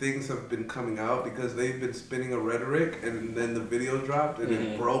these things have been coming out, because they've been spinning a rhetoric and then the video dropped and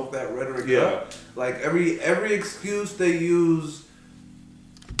it broke that rhetoric up. Like every excuse they use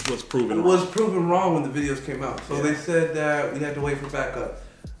was proven wrong when the videos came out. So they said that we had to wait for backup.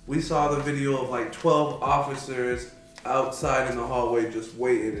 We saw the video of like 12 officers outside in the hallway just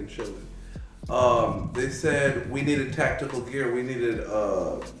waiting and chilling. They said we needed tactical gear. We needed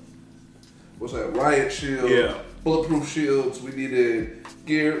riot shield, bulletproof shields. We needed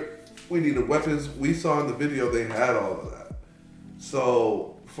gear. We needed weapons. We saw in the video they had all of that.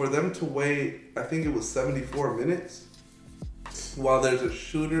 So for them to wait, I think it was 74 minutes. While there's a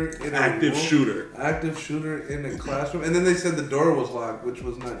shooter in active shooter in a classroom, and then they said the door was locked, which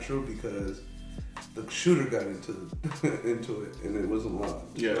was not true because the shooter got into it and it wasn't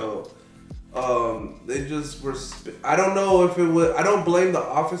locked. Yeah. So, they just were. I don't know if it was. I don't blame the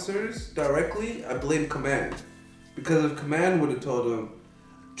officers directly. I blame command, because if command would have told them,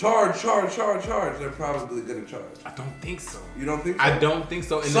 charge, they're probably gonna charge. I don't think so. You don't think so? I don't think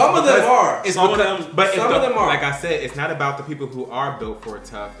so. Some of them are. Some of them are. Like I said, it's not about the people who are built for it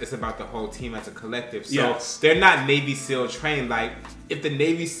tough. It's about the whole team as a collective. So they're not Navy SEAL trained. Like if the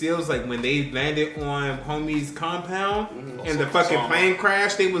Navy SEAls, like when they landed on homie's compound and the fucking plane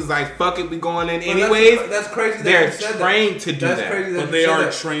crashed, they was like, "Fuck it, we going in anyways." That's crazy. They're trained to do that. But they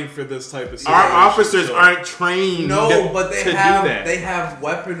aren't trained for this type of situation. Our officers aren't trained. No, but they have. They have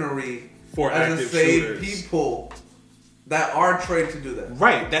weaponry for active shooters. People that are trained to do that.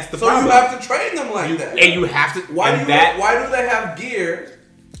 Right, that's the problem. So you have to train them like that. And you have to. Why do they have gear?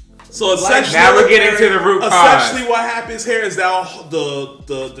 So essentially, now we're getting to the root cause. Essentially, what happens here is that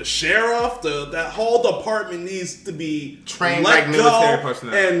the sheriff, that whole department needs to be trained like military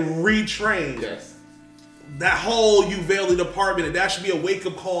personnel and retrained. Yes. That whole Uvalde department, and that should be a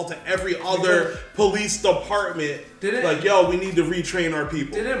wake-up call to every other police department. Like, yo, we need to retrain our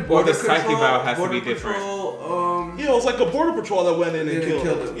people. Or the psyche valve has to be different. Yeah, it was like a border patrol that went in and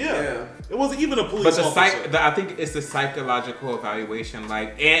killed him. Yeah. It wasn't even a police officer. I think it's the psychological evaluation,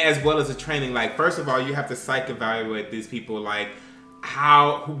 like, and as well as the training. Like, first of all, you have to psych evaluate these people. Like,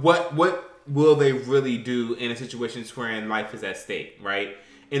 what will they really do in a situation wherein life is at stake, right?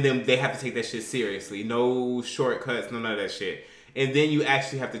 And then they have to take that shit seriously. No shortcuts, none of that shit. And then you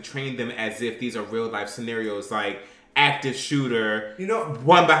actually have to train them as if these are real life scenarios, like active shooter,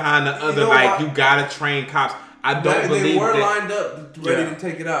 one behind the other. You gotta train cops. I don't believe they were lined up ready to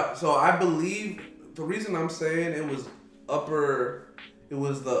take it out. So I believe the reason I'm saying it was the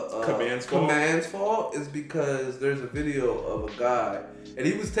command's fault is because there's a video of a guy and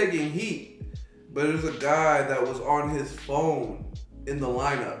he was taking heat, but there's a guy that was on his phone in the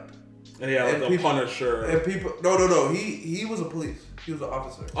lineup. And the Punisher. And people, no. He was a police. He was an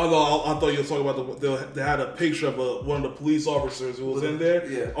officer. Although I thought you were talking about they had a picture of one of the police officers who was in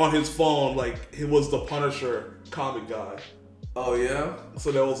there on his phone, like he was the Punisher comic guy. Oh yeah.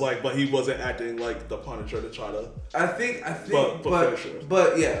 So that was like, but he wasn't acting like the Punisher to try to. I think,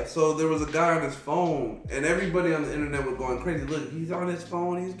 but yeah. So there was a guy on his phone, and everybody on the internet was going crazy. Look, he's on his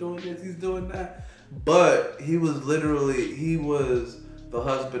phone. He's doing this. He's doing that. But he was the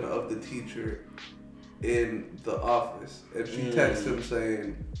husband of the teacher in the office, and she texted him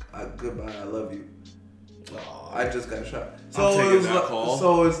saying, "Goodbye, I love you." I just got shot. I'm taking it was that like, call.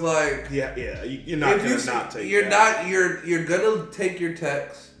 So it's like, Yeah, you're not if gonna you not take you're that. not you're gonna take your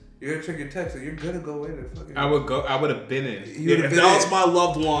text. You're gonna check your text, and you're gonna go in and fucking. I would have been in. You would've If been that was in. my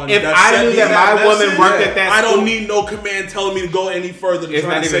loved one, If that I sent knew me that my woman message, worked at that I don't school- need no command telling me to go any further to It's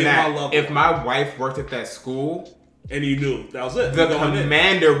try not to even save my that. loved If one. my wife worked at that school, And you knew that was it. the You're going in.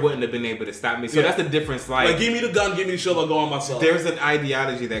 commander wouldn't have been able to stop me. So Yeah. that's the difference. Like, give me the gun, give me the shield, I'll go on myself. There's an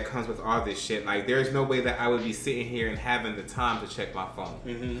ideology that comes with all this shit. Like, there's no way that I would be sitting here and having the time to check my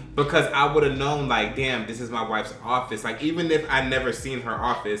phone. Because I would have known, like, damn, this is my wife's office. Like, even if I never seen her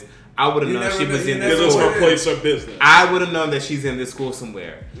office, I would have You known never she know- was you in never This this is know. school. her place, her business. I would have known that she's in this school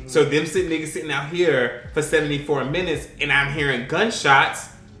somewhere. So them niggas sitting out here for 74 minutes and I'm hearing gunshots,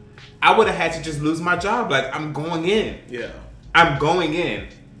 I would have had to just lose my job. Like, I'm going in. Yeah. I'm going in.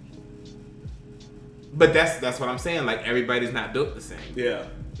 But that's what I'm saying. Like, everybody's not built the same. Yeah.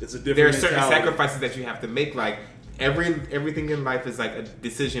 It's a different There are certain mentality. sacrifices that you have to make. Like, everything in life is like a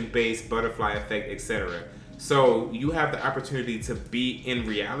decision-based, butterfly effect, etc. So you have the opportunity to be in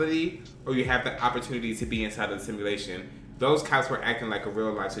reality, or you have the opportunity to be inside of the simulation. Those cops were acting like a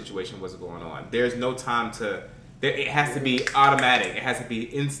real life situation was going on. There's no time to. It has to be automatic. It has to be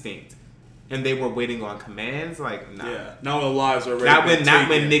instinct. And they were waiting on commands. Like, nah. Yeah. Not when lives are already Not been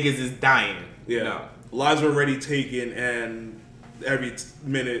when taken. niggas is dying. Yeah. No. Lives were already taken, and every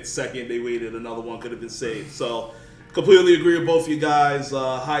minute, second they waited, another one could have been saved. So, completely agree with both you guys.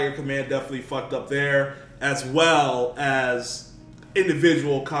 Higher command definitely fucked up there, as well as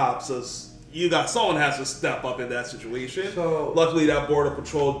individual cops. As someone has to step up in that situation. So- luckily, that border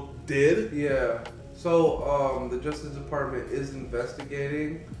patrol did. Yeah. So the Justice Department is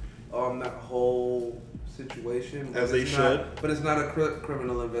investigating that whole situation. As but they it's should. not, but it's not a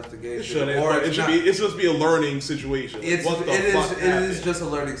criminal investigation. It shouldn't. Or It it's should not- be. It's supposed to be a learning situation. It's, What the it is fuck it happened? is just a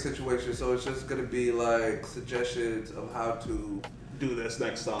learning situation, so it's just gonna be like suggestions of how to Do this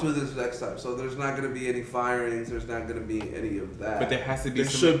next time. do this next time. So there's not gonna be any firings. There's not gonna be any of that. But there has to be There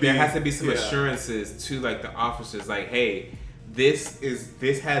some. should be, There has to be some yeah. assurances to like the officers, like, hey, this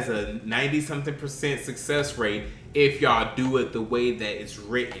has a 90-something% success rate if y'all do it the way that it's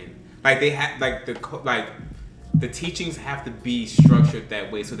written. Like they have the teachings have to be structured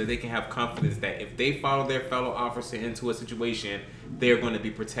that way so that they can have confidence that if they follow their fellow officer into a situation, they're going to be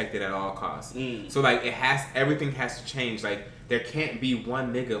protected at all costs. So like everything has to change. Like there can't be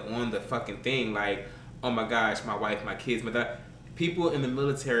one nigga on the fucking thing like, oh my gosh, my wife, my kids, my dad. People in the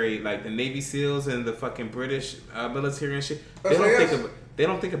military, like the Navy SEALs and the fucking British military and shit, they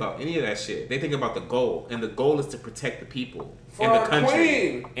don't think about any of that shit. They think about the goal, and the goal is to protect the people and the our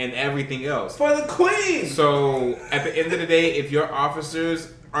country queen. and everything else. for the queen. So at the end of the day, if your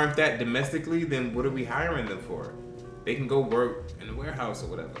officers aren't that domestically, then what are we hiring them for? They can go work in the warehouse or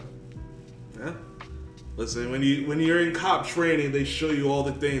whatever. Yeah. Listen, when you're in cop training, they show you all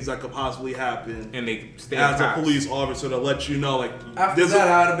the things that could possibly happen. And they stay As a cops. police officer, to let you know, like, After that,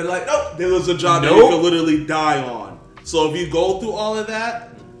 I'd have been like, nope. there was a job that Nope. you could literally die on. So if you go through all of that,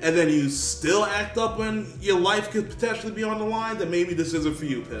 and then you still act up when your life could potentially be on the line, then maybe this isn't for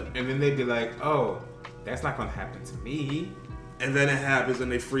you, Pimp. And then they'd be like, oh, that's not gonna happen to me. And then it happens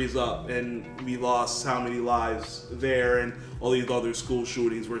and they freeze up, and we lost how many lives there, and all these other school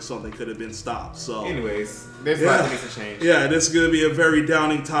shootings where something could have been stopped. So Anyways, there's a lot that needs to change. Yeah, this is going to be a very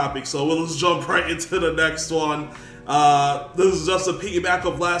downing topic, so let's jump right into the next one. This is just a piggyback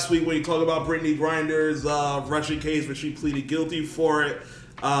of last week when you talk about Brittany Griner's Russian case, where she pleaded guilty for it.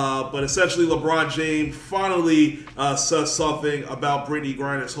 But essentially, LeBron James finally says something about Brittany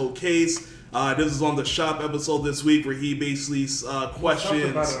Griner's whole case. This is on the Shop episode this week, where he basically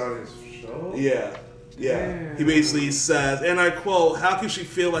questions. Talked about it on his show. Yeah. Damn. He basically says, and I quote, "How can she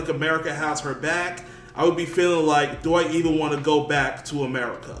feel like America has her back? I would be feeling like, do I even want to go back to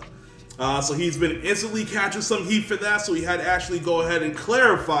America?" So he's been instantly catching some heat for that, so he had to actually go ahead and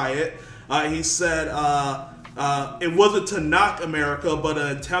clarify it. He said, it wasn't to knock America, but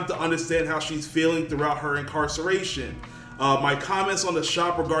an attempt to understand how she's feeling throughout her incarceration. My comments on the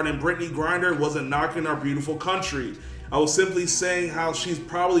Shop regarding Brittany Griner wasn't knocking our beautiful country. I was simply saying how she's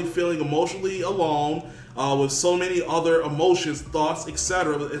probably feeling emotionally alone, with so many other emotions, thoughts,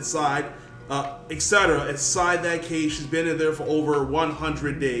 etc. inside that cage. She's been in there for over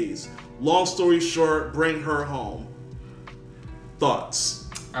 100 days. Long story short, bring her home. Thoughts?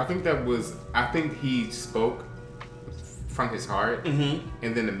 I think he spoke from his heart, and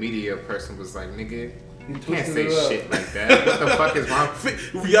then the media person was like, nigga, You can't twisted say it up. shit like that. What the fuck is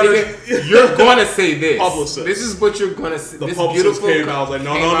wrong? We gotta, Nigga, you're gonna say this. Publicist. This is what you're gonna say. The This publicist beautiful came out, was like,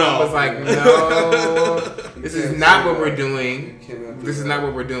 no, no, no. Was like, no. This is not what we're You doing. cannot do This is that. not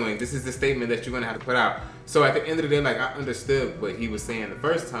what we're doing. This is the statement that you're gonna have to put out. So at the end of the day, like, I understood what he was saying the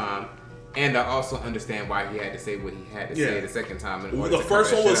first time, and I also understand why he had to say what he had to say the second time. In order The to first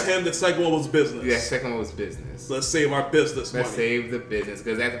cover one that was shit up. him. The second one was business. Yeah, second one was business. Let's save our business Let's money. save the business,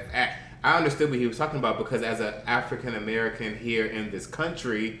 because I understood what he was talking about, because as an African American here in this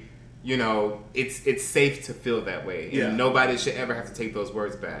country, you know, it's safe to feel that way. And Yeah. nobody should ever have to take those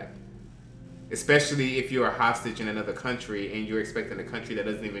words back. Especially if you're a hostage in another country and you're expecting a country that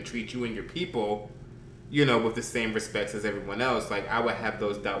doesn't even treat you and your people, you know, with the same respects as everyone else. Like, I would have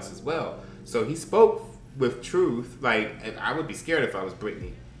those doubts as well. So he spoke with truth. Like, I would be scared if I was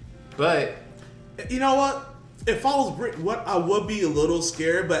Britney. But You know what? If I was Brit, what I would be a little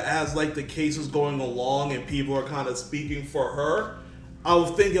scared, but as like the case is going along and people are kind of speaking for her, I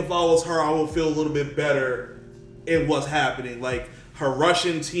would think if I was her, I would feel a little bit better in what's happening. Like, her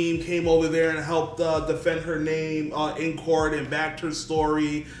Russian team came over there and helped defend her name in court and backed her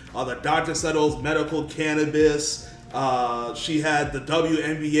story. The doctor said it was medical cannabis. She had the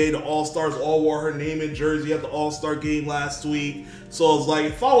WNBA, the All-Stars all wore her name in jersey at the All-Star game last week. So it's like,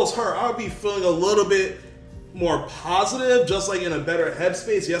 if I was her, I would be feeling a little bit more positive, just like in a better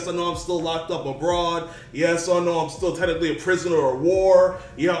headspace. Yes, I know I'm still locked up abroad. Yes, I know I'm still technically a prisoner of war.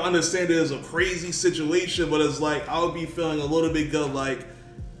 Yeah, I understand it is a crazy situation, but it's like, I would be feeling a little bit good, like,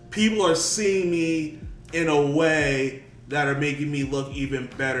 people are seeing me in a way that are making me look even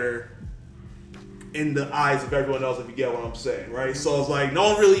better in the eyes of everyone else, if you get what I'm saying, right? So it's like,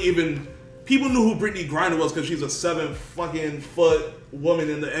 no one really even, people knew who Brittany Griner was because she's a 7-foot woman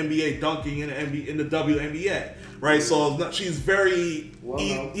in the NBA dunking in the WNBA, right? So it's not, she's very,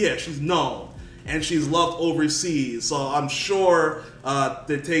 known. yeah, she's known. And she's loved overseas. So I'm sure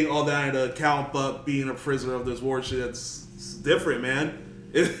they take all that into account, but being a prisoner of this war shit, it's different, man.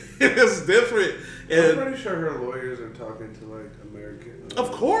 It's different. I'm And pretty sure her lawyers are talking to like American.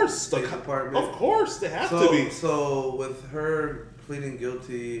 of course, State Department. of course, they have to be. So with her pleading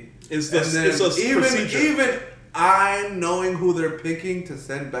guilty, It's and then it's a procedure. even I'm knowing who they're picking to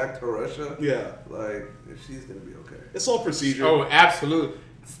send back to Russia. Yeah, Like, she's gonna be okay. it's all procedure. oh, absolutely.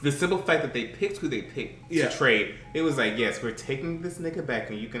 The simple fact that they picked who they picked Yeah. to trade, it was like, yes, we're taking this nigga back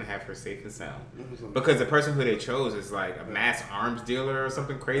and you can have her safe and sound. Mhm. Because the person who they chose is like a mass arms dealer or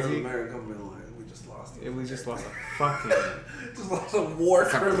something An crazy. American company like, we just lost it. And we just lost a fucking Just lost a war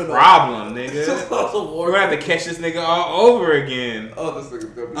criminal. problem, Just nigga. lost a war. We're gonna have to catch this nigga all over again. Oh, this nigga's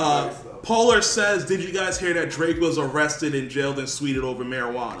gonna be nice though. Polar says, did you guys hear that Drake was arrested and jailed in Sweden over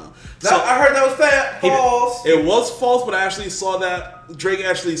marijuana? I heard that was false. It was false, but I actually saw that Drake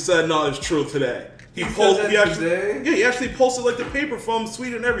actually said, no, it's true today. He posted, that today? he actually posted like the paper from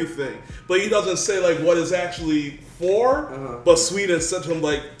Sweden and everything, but he doesn't say like what it's actually for. Uh-huh. But Sweden sent him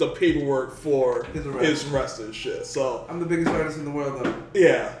like the paperwork for His arrest. his arrest and shit. So I'm the biggest artist in the world though.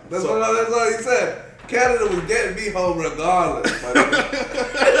 yeah, That's so, what he said. Canada was getting me home regardless. my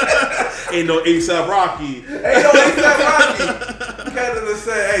nigga. ain't no ASAP Rocky. Ain't no ASAP Rocky. Canada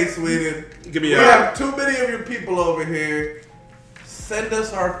said, hey, Sweden, Give me we a have too many of your people over here. Send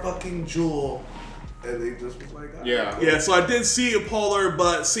us our fucking jewel. And they just was like, ah. Yeah. Yeah, so I did see a Polar,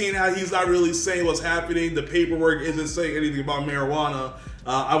 but seeing how he's not really saying what's happening, the paperwork isn't saying anything about marijuana.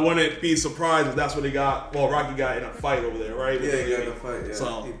 I wouldn't be surprised if that's what he got. Well, Rocky got in a fight over there, right? Yeah, he got in a fight. Yeah,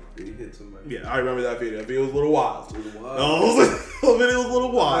 So he hit somebody. yeah, I remember that video. That video was a little wild. It was wild. No, the video was a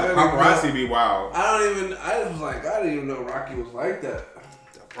little wild. Paparazzi be wild. I didn't even know Rocky was like that.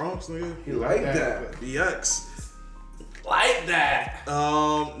 Bronx, nigga. He liked that. BX. Like that.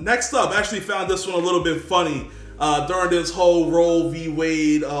 Next up, actually found this one a little bit funny. During this whole Roe v.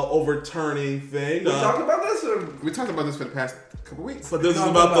 Wade overturning thing. We talked about this or We talked about this for the past couple weeks. But this is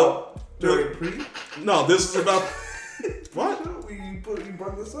talked about during pre? No, this is about what? You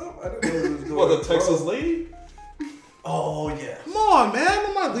brought this up? I didn't know it was going What, the on. Texas lady? Oh yeah. Come on, man.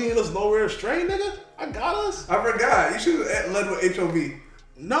 I'm not leading us nowhere astray, nigga. I got us. I forgot. You should have led with HOV.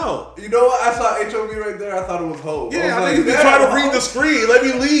 No. You know what? I saw HOV right there. I thought it was Hov. Yeah, I was think if you damn, try to Hov. read the screen, let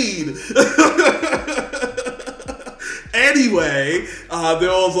me lead. Anyway, there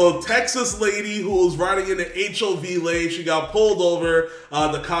was a Texas lady who was riding in the HOV lane. She got pulled over.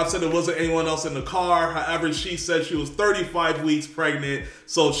 The cop said there wasn't anyone else in the car. However, she said she was 35 weeks pregnant,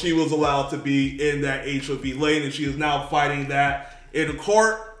 so she was allowed to be in that HOV lane, and she is now fighting that in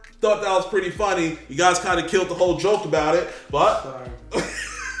court. Thought that was pretty funny. You guys kind of killed the whole joke about it, but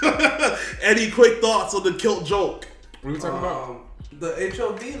Sorry. any quick thoughts on the killed joke? What are we talking about? The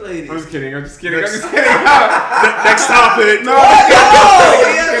HOV lady. I'm just kidding. Next topic. No,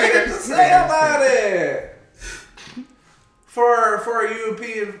 he has shit to say about it. For our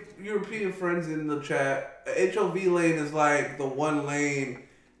European friends in the chat, HOV lane is like the one lane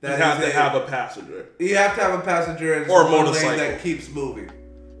that You have to have a passenger. You have to have a passenger and Or a one lane motorcycle. that keeps moving.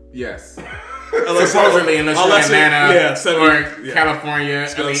 Yes. Supposedly, unless you're in Atlanta or yeah. California.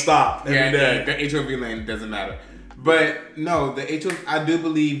 It's gonna stop every day. The HOV lane doesn't matter. But no, I do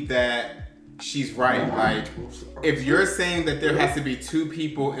believe that she's right. Like, if you're saying that there has to be 2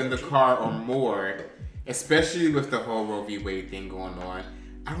 people in the car or more, especially with the whole Roe v. Wade thing going on,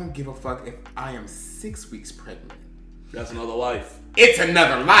 I don't give a fuck if I am 6 weeks pregnant. That's another life. It's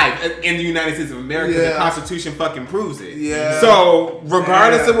another life in the United States of America. Yeah. The Constitution fucking proves it. Yeah. So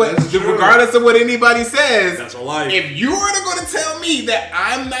regardless that's of what anybody says, That's a life. if you were to go to tell me that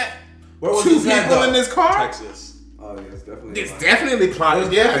I'm not Where was 2 this at, people though? in this car, Texas. Oh yeah, it's definitely. it's definitely plotted.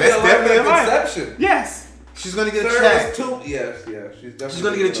 There's Yeah, that's definitely a lie. conception. Yes, she's gonna get a Sir, check. it's too. Yes, she's definitely. She's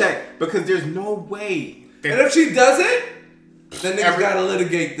gonna get a check because there's no way. And if she does it, then niggas gotta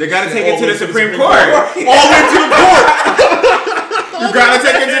litigate. They gotta this take shit. it to the Supreme Court. Court. All the way to the court. You gotta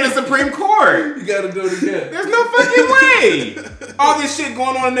take it to the Supreme Court. You gotta do it again. There's no fucking way. All this shit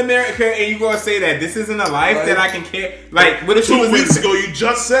going on in America, and you gonna say that this isn't a life that I can care? Like, what if she 2 was weeks in, ago, you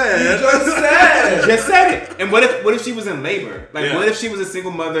just said. just said it? And what if she was in labor? Like, Yeah. what if she was a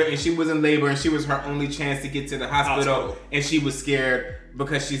single mother and she was in labor and she was her only chance to get to the hospital and she was scared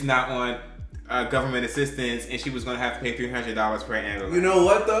because she's not on government assistance and she was gonna have to pay $300 per ambulance? You know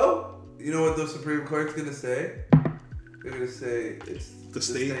what though? You know what the Supreme Court's gonna say? They're gonna say it's The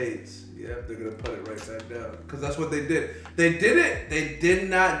state? states. Yep, they're gonna put it right back down because that's what they did. They did it. They did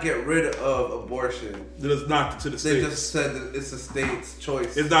not get rid of abortion. It is not to the They states. just said that it's a state's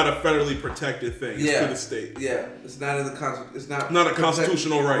choice. It's not a federally protected thing. It's Yeah. to the state. Yeah, it's not in the It's not a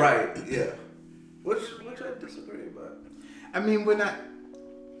constitutional right. Right. Yeah. Which I disagree about. I mean, we're not.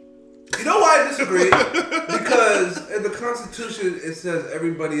 You know why I disagree? Because in the Constitution it says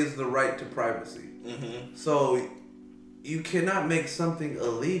everybody has the right to privacy. Mm-hmm. So you cannot make something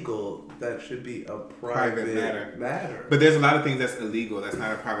illegal that should be a private matter. But there's a lot of things that's illegal. That's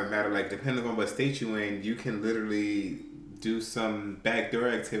not a private matter. Like, depending on what state you in, you can literally do some backdoor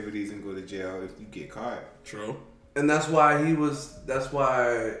activities and go to jail if you get caught. True. And that's why that's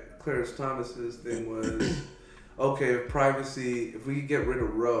why Clarence Thomas's thing was, okay, if we could get rid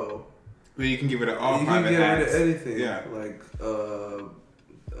of Roe, But you can get rid of all you private can get rid acts. of anything. Yeah. Like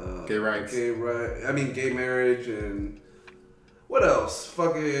Gay rights. gay marriage and what else?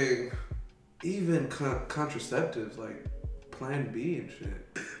 Fucking even contraceptives like Plan B and shit.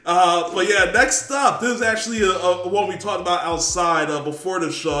 But yeah, next up, this is actually a one we talked about outside before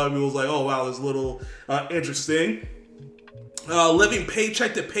the show, and we was like, oh wow, this is a little interesting. Living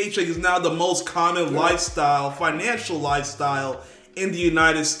paycheck to paycheck is now the most common financial lifestyle in the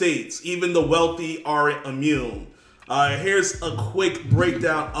United States. Even the wealthy aren't immune. Here's a quick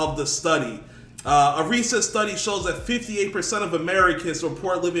breakdown of the study. A recent study shows that 58% of Americans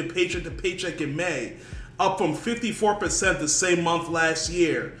report living paycheck to paycheck in May, up from 54% the same month last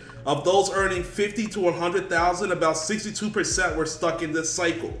year. Of those earning $50,000 to $100,000, about 62% were stuck in this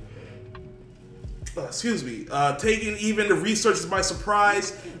cycle. Taking even the researchers by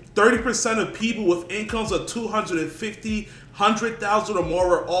surprise, 30% of people with incomes of $250,000, $100,000 or more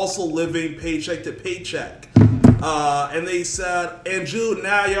were also living paycheck to paycheck. And they said, Andrew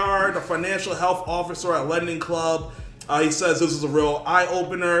Nayar, the financial health officer at Lending Club, he says this is a real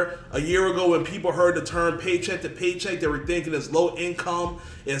eye-opener. A year ago when people heard the term paycheck to paycheck, they were thinking it's low income,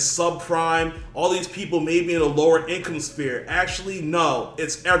 it's subprime, all these people may be in a lower income sphere. Actually, no,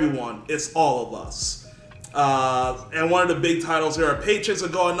 it's everyone. It's all of us. And one of the big titles here are paychecks are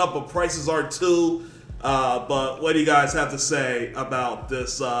going up, but prices are too. But what do you guys have to say about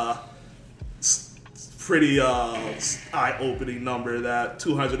this pretty eye-opening number that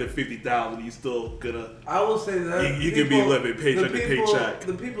 $250,000 you still gonna? I will say that you could be living paycheck to paycheck.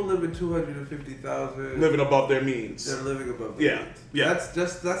 The people living $250,000 Living above their means. They're living above their means. Yeah. That's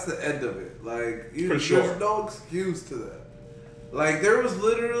the end of it. Like For sure. There's no excuse to that. Like there was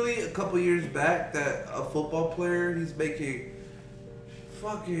literally a couple years back that a football player, he's making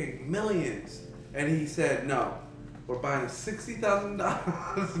fucking millions, and he said no. We're buying a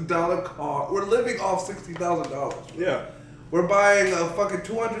 $60,000 car. We're living off $60,000. Yeah. We're buying a fucking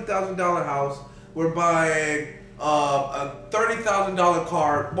 $200,000 house. We're buying a $30,000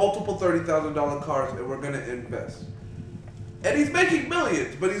 car, multiple $30,000 cars, and we're gonna invest. And he's making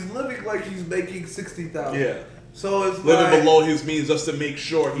millions, but he's living like he's making $60,000. Yeah. So it's living like, below his means just to make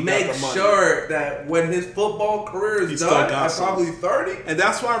sure he got make the money. sure that when his football career He is still done got at some. probably 30, And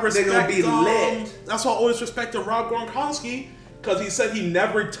that's why I respect. gonna be lit. That's why I always respected Rob Gronkowski, because he said he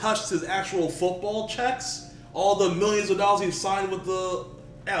never touched his actual football checks. All the millions of dollars he signed with the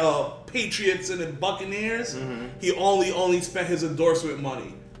Patriots and the Buccaneers, he only spent his endorsement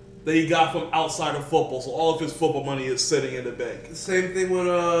money that he got from outside of football. So all of his football money is sitting in the bank. same thing with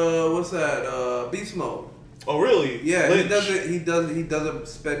what's that? Beast Mode. Oh really? Yeah, Lynch. he doesn't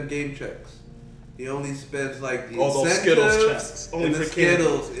spend game checks. He only spends like the All those Skittles incentives checks. Only and the for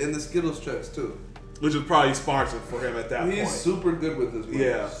candy. Skittles checks too. Which is probably sponsored for him at that He's point. super good with this. Money.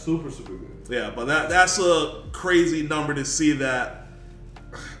 Yeah. super good. Yeah, but that's a crazy number to see that.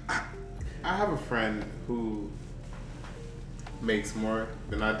 I have a friend who makes more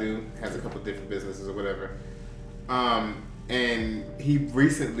than I do, has a couple different businesses or whatever. And he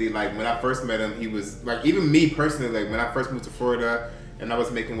recently, like when I first met him, he was like, even me personally, like when I first moved to Florida and I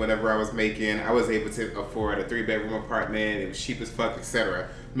was making whatever I was making, I was able to afford a 3-bedroom apartment. It was cheap as fuck, etc.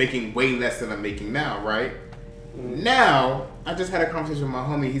 Making way less than I'm making now, right? Now, I just had a conversation with my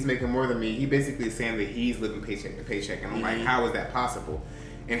homie. He's making more than me. He basically is saying that he's living paycheck to paycheck. And I'm like, how is that possible?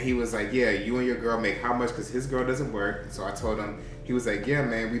 And he was like, yeah, you and your girl make how much? Because his girl doesn't work. So I told him, he was like, yeah,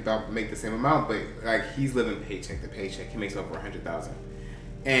 man, we about make the same amount. But like, he's living paycheck to paycheck. He makes over $100,000.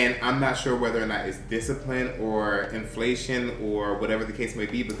 And I'm not sure whether or not it's discipline or inflation or whatever the case may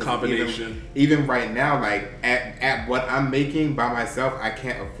be. Because Combination. even right now, like at what I'm making by myself, I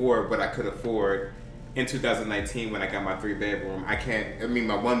can't afford what I could afford in 2019 when I got my 3-bedroom. My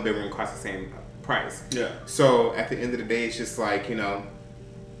 1-bedroom cost the same price. Yeah. So at the end of the day, it's just like, you know,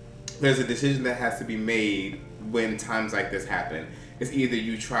 there's a decision that has to be made when times like this happen. It's either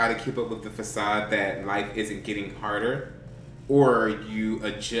you try to keep up with the facade that life isn't getting harder, or you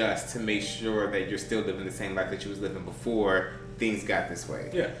adjust to make sure that you're still living the same life that you was living before things got this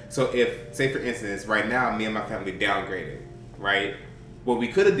way. Yeah. So if, say for instance, right now, me and my family downgraded, right? What we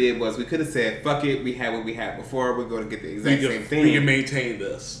could have did was we could have said, fuck it, we had what we had before, we're going to get the exact same thing. We can maintain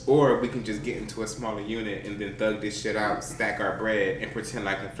this. Or we can just get into a smaller unit and then thug this shit out, stack our bread, and pretend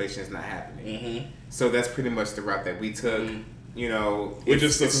like inflation is not happening. So that's pretty much the route that we took. You know,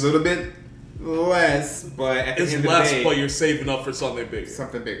 it's a little bit less, but at the It's end less, of the day, but you're saving up for something bigger.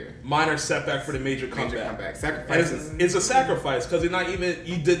 something bigger. Minor setback for the major comeback. Major comeback. And Sacrifices. it's a sacrifice because you're not even,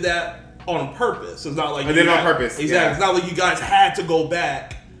 you did that on purpose. It's not like I did it on purpose. Exactly. Yeah. It's not like you guys had to go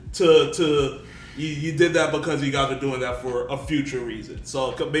back to you did that because you guys are doing that for a future reason.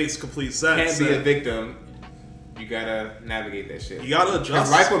 So it makes complete sense. Can't be a victim. You gotta navigate that shit. You gotta adjust.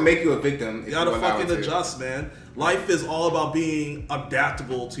 Because life will make you a victim. You gotta fucking adjust, man. Life is all about being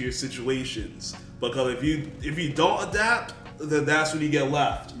adaptable to your situations. Because if you don't adapt, then that's when you get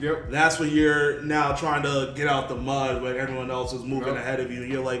left. Yep. That's when you're now trying to get out the mud when everyone else is moving ahead of you,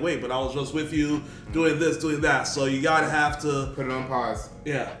 and you're like, wait, but I was just with you doing this, doing that. So you gotta have to put it on pause.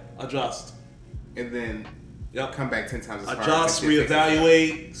 Yeah, adjust. And then come back 10 times as hard. Adjust,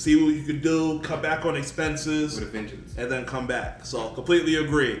 reevaluate, see what you can do, cut back on expenses. With a vengeance. And then come back. So completely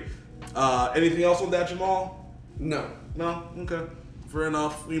agree. Anything else on that, Jamal? No. No? Okay. Fair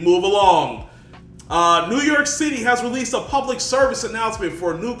enough. We move along. New York City has released a public service announcement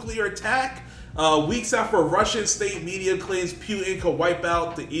for a nuclear attack weeks after Russian state media claims Putin could wipe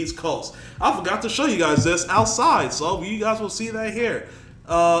out the East Coast. I forgot to show you guys this outside, so you guys will see that here.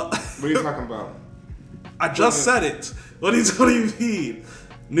 What are you talking about? I just said it. What do you mean?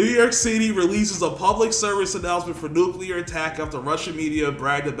 New York City releases a public service announcement for nuclear attack after Russian media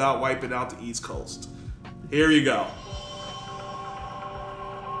bragged about wiping out the East Coast. Here you go.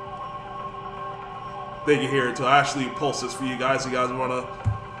 They can hear it too. I actually post this for you guys. You guys want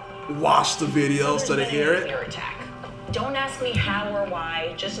to watch the video instead of hear it? Attack. Don't ask me how or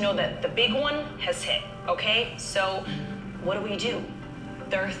why. Just know that the big one has hit. Okay? So, what do?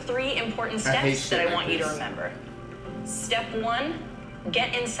 There are 3 important steps that I want you to remember. Step 1,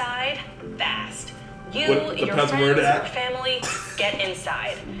 get inside fast. You, your friends, your family, get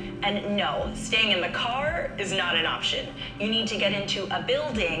inside. And no, staying in the car is not an option. You need to get into a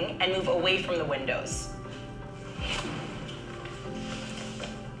building and move away from the windows.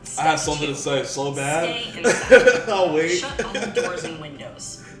 I have something to say so bad. Stay inside. I'll wait. Shut all the doors and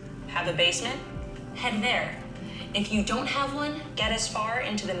windows. Have a basement? Head there. If you don't have one, get as far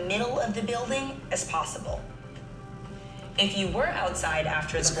into the middle of the building as possible. If you were outside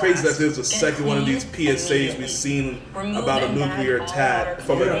after the blast, it's crazy that there's a second one of these PSAs we've seen about a nuclear attack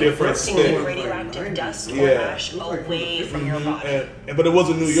from a different state. Radioactive dust or ash away from your body. But it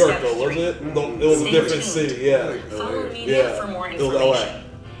wasn't New York though, was it? It was a different city. Yeah. Follow media for more information.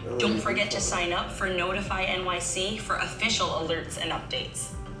 It Don't forget to sign up for Notify NYC for official alerts and updates.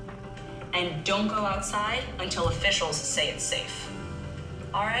 And don't go outside until officials say it's safe.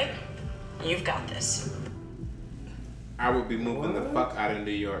 All right? You've got this. I would be moving the fuck out of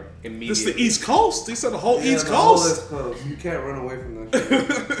New York immediately. This is the East Coast. They said the whole East the whole Coast. East Coast. You can't run away from that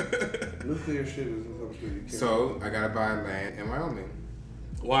shit. Nuclear shit is some shit you can't. So I gotta buy land in Wyoming.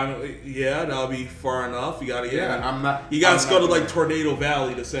 Why? Yeah, that'll be far enough. You gotta I'm not. You guys I'm go not to like gonna- Tornado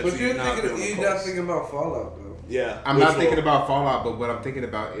Valley to set But you you're not be on the not coast. thinking about Fallout though. Yeah, I'm not thinking about Fallout, but what I'm thinking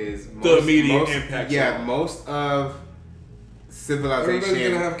about is The immediate impact Yeah, zone. most of Everybody's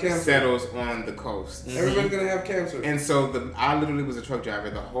civilization gonna have cancer. settles on the coast. Everybody's gonna have cancer. And so I literally was a truck driver.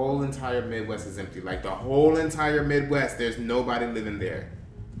 The whole entire Midwest is empty. Like the whole entire Midwest, there's nobody living there.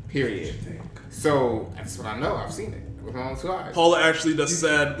 Period. So that's what I know. I've seen it with my own two eyes. Paula actually just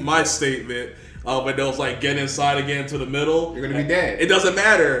said my statement. When they was like, get inside again to the middle. You're gonna be dead. It doesn't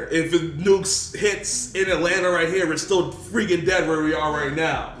matter if it nukes hits in Atlanta right here. We're still freaking dead where we are right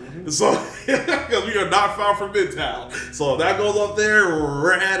now. So because we are not far from Midtown. So if that goes up there,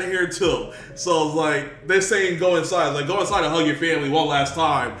 we're out of here too. So it's like they're saying go inside. Like go inside and hug your family one last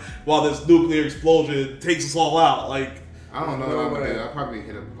time while this nuclear explosion takes us all out. Like I don't know what I'm gonna do. I'll probably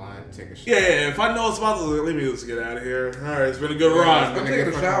hit a blind, take a shit. yeah, if I know it's about to, let me just get out of here. All right, it's been a good run. Go take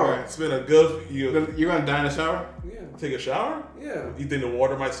a shower. It's been a good. You're gonna die in the shower? Yeah. Take a shower? Yeah. You think the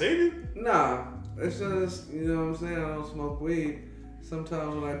water might save you? Nah. It's just, you know what I'm saying? I don't smoke weed.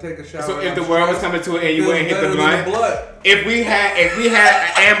 Sometimes when I take a shower. So if the I'm world was stressed, coming to an end, you feels wouldn't hit better the than blunt? If we had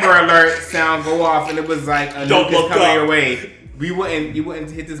an Amber Alert sound go off and it was like a Don't nuke is look coming up. your way, you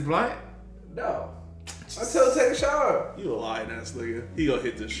wouldn't hit this blunt? No. Until I take a shower. You a lying ass nigga. He gonna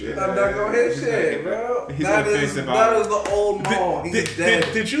hit this shit. I'm not gonna hit shit, bro. He's That gonna is finish the bottle. the old mall. He's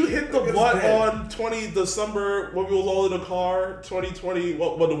dead. Did you hit the Nigga's blunt dead. on 20 December when we was all in the car? 2020.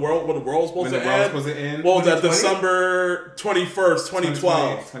 When the world was supposed When to the world end? was supposed to end? What was that? 2020? December 21st,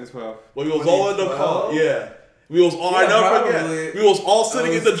 2012. 2012. When we was all in the car. 2012? Yeah. We was all, I Yeah, never probably. forget. We was all sitting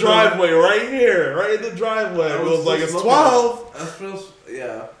I in was the still- driveway right here, right in the driveway. It was like, it's 12. I feel,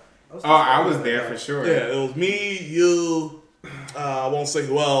 yeah. Oh, I was there for sure. Yeah, it was me, you, I won't say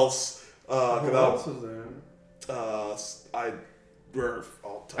who else. Who else was there? We're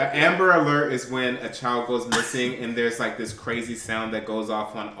all An Amber Alert is when a child goes missing and there's like this crazy sound that goes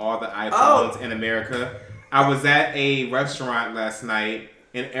off on all the iPhones in America. I was at a restaurant last night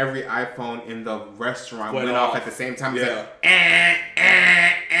and every iPhone in the restaurant went off at the same time. It was like,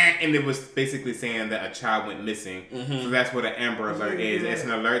 and it was basically saying that a child went missing. So that's what an Amber Alert is. It's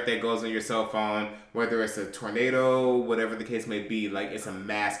an alert that goes on your cell phone, whether it's a tornado, whatever the case may be. Like it's a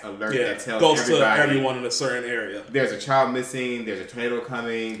mass alert that tells goes everybody to everyone in a certain area. there's a child missing, there's a tornado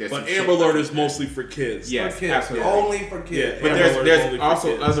coming. There's But some shit Amber Alert coming. is mostly for kids. Yes, For kids. absolutely. Only for kids. Yeah. But Amber Alert is only there's for also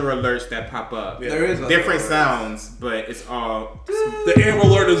kids. other alerts that pop up. Yeah. There is other Different alerts. sounds, but it's all The Amber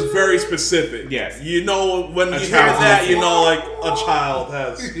Alert is very specific. Yes. You know, when you hear child's that, missing. you know, like a child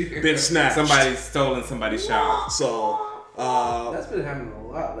has been snatched. somebody's stolen somebody's child. So, That's been happening a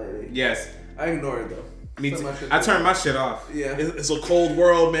lot lately. Yes, I ignore it though. me So too. much shit I that- turned my shit off. Yeah. it's a cold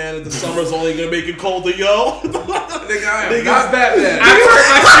world, man, and the summer's only gonna make it colder, yo. Nigga, I am Niggas- not Batman. I turned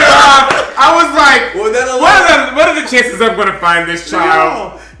my shit off. I was like, Well, that what are the chances I'm gonna find this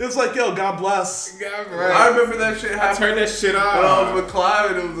child? Yo, it's like, yo, God bless. I remember that shit I happened. turned that shit When I was off. with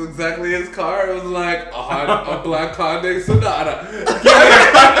Clive, and it was exactly his car. It was like a black Hyundai Sonata.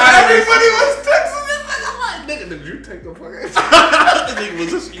 Everybody was texting it. I'm like, nigga, did you take the fucking? I think,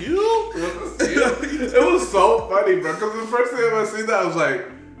 was this you? It was so funny, bro. Because the first time I seen that, I was like,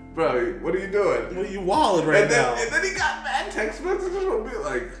 bro, what are you doing? What are you wilding right now? And then he got mad text messages from me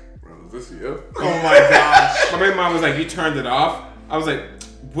like, bro, is this you? Oh my gosh. My baby mom was like, you turned it off? I was like,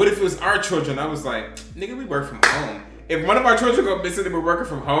 what if it was our children? I was like, nigga, we work from home. If one of our children go missing and we're working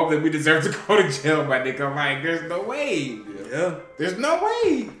from home, then we deserve to go to jail, my nigga. I'm like, there's no way. Yeah. There's no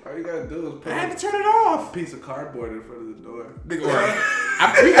way. All you gotta do is put I had a to turn it off. piece of cardboard in front of the door. Nigga,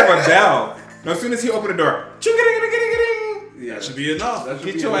 we have a bell. No, as soon as he opened the door, ching-a-ding-a-ding-a-ding. Yeah, that should be enough. that should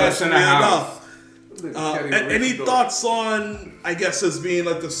Get be your enough. ass in the house. Nigga can't even reach Any the door. thoughts on, I guess, as being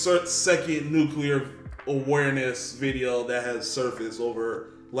like the second nuclear awareness video that has surfaced over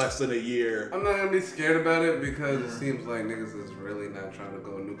less than a year? I'm not gonna be scared about it because it seems like niggas is really not trying to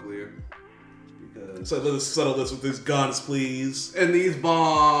go nuclear. Because So let's settle this with these guns, please. and these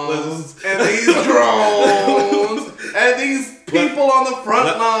bombs Let's- and these drones and these people on the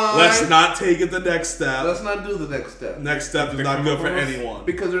front line. Let's not take it the next step. Let's not do the next step. Next step is not good for anyone.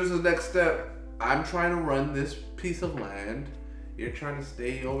 Because there's a next step. I'm trying to run this piece of land. You're trying to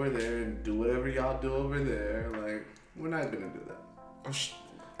stay over there and do whatever y'all do over there. Like, we're not gonna do that.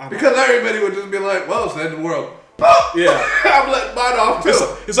 Because everybody would just be like, well, it's the end of the world. Yeah. I'm letting mine off too.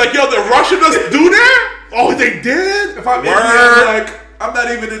 It's like, yo, the Russia doesn't do that? Oh, they did? If I'm Indian, I'm like, I'm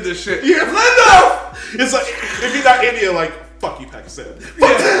not even into shit. Yeah, enough! It's like, if you're not Indian, like, fuck you, Pakistan.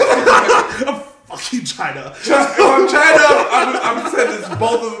 Fuck you, China. If I'm China, I'm sending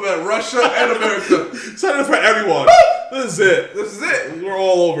both of them at Russia and America. Send it for everyone. This is it. We're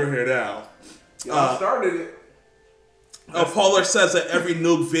all over here now. Y'all started it. Polar says that every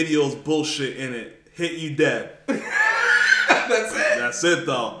nuke video is bullshit in it. Hit you dead. That's it. That's it,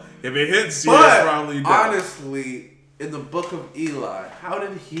 though. If it hits you, But it's probably dead. honestly, in the Book of Eli, how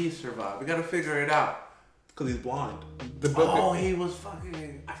did he survive? We gotta figure it out. Because he's blind. He was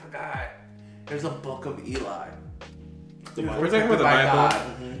fucking. I forgot. There's a Book of Eli. We're talking about the By Bible. God.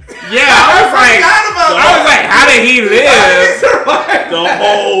 Yeah, I was like, how did he live? The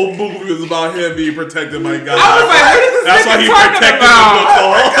whole movie was about him being protected by God. I was like, what is this That's why nigga he talking protected about? the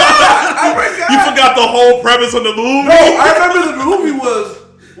I You forgot the whole premise of the movie? No, I remember the movie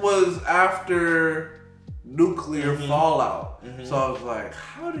was after nuclear fallout. So I was like,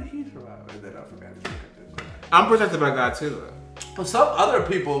 how did he survive? And then I forgot to look at this. I'm protected by God too. But some other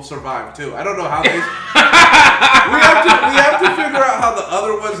people survived too. I don't know how they. we have to figure out how the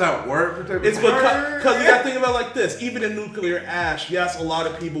other ones that weren't protected. It's because you gotta think about it like this. Even in nuclear ash, yes, a lot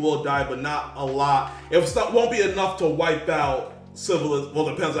of people will die, but not a lot. It won't be enough to wipe out civilization. Well,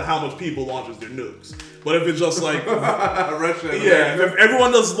 it depends on how much people launches their nukes. But if it's just like Russia, yeah, if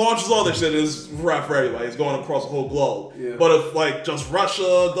everyone just launches all this shit, it's right for everybody. It's going across the whole globe. Yeah. But if like just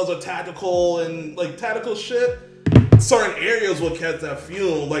Russia does a tactical shit, certain areas will catch that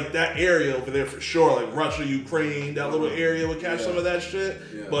fuel, like that area over there for sure, like Russia, Ukraine, that little area will catch some of that shit.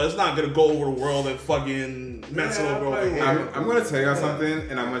 Yeah. But it's not gonna go over the world and fucking mess it over here. I'm gonna tell y'all something,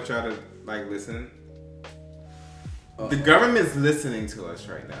 and I'm gonna try to like listen. The government's listening to us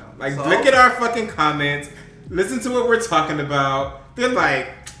right now. Like, look at our fucking comments. Listen to what we're talking about. They're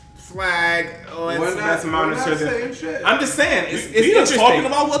like, flag. Oh, We're not saying shit. I'm just saying, it's We just interesting. talking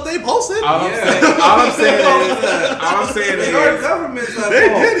about what they posted. All I'm saying is, Our government's not They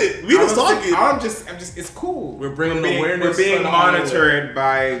fault. did it. We just talking. I'm just, it's cool. We're bringing We're awareness. being to the monitored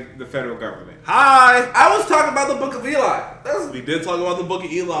by the federal government. Hi. I was talking about the Book of Eli. We did talk about the Book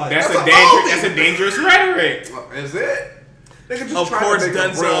of Eli. That's That's a a dangerous. That's a dangerous rhetoric. Is it? They could just Of try to course, make a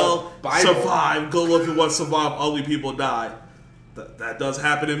Denzel real Bible. survived. Go look at what survived. Ugly people die. That does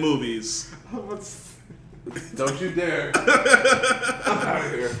happen in movies. Don't you dare. I'm out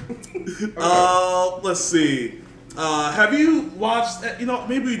of here. Let's see. Have you watched?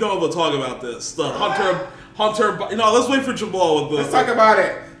 Maybe we don't ever talk about this. The Hunter. Let's wait for Jamal with Let's talk about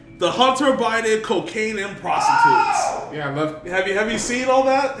it. the Hunter Biden cocaine and prostitutes. Yeah, I love. Have you seen all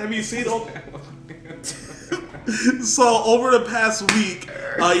that? Have you seen all? So over the past week,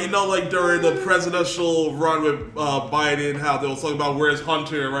 like during the presidential run with Biden, how they were talking about where's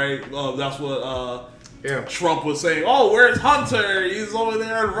Hunter, right? That's what Trump was saying. Oh, where's Hunter? He's over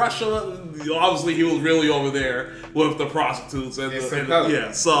there in Russia. Obviously, he was really over there with the prostitutes and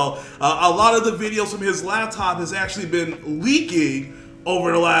So a lot of the videos from his laptop has actually been leaking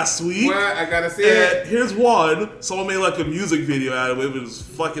over the last week. What? I gotta see And it. here's one. Someone made like a music video out of it. It was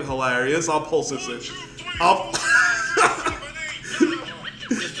fucking hilarious. I'll post this.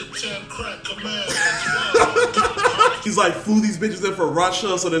 He's like, flew these bitches in for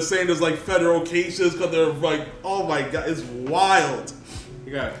Russia, so they're saying there's like federal cases because they're like, oh my god, it's wild.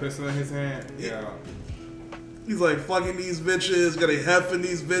 You got a pistol in his hand. Yeah. He's like fucking these bitches, got a hef in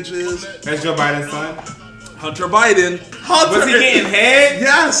these bitches. That's Joe Biden's son. Hunter Biden. Hunter Was he getting head?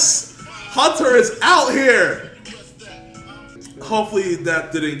 Yes. Hunter is out here. Hopefully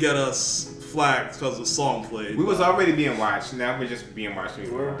that didn't get us flagged because the song played. We was already being watched. Now we're just being watched.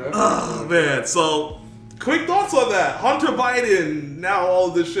 Oh man, so quick thoughts on that. Hunter Biden, now all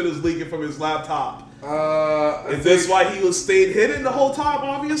of this shit is leaking from his laptop. Is this why he was stayed hidden the whole time,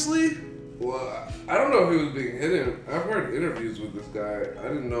 obviously? Well, I don't know if he was being hidden. I've heard interviews with this guy. I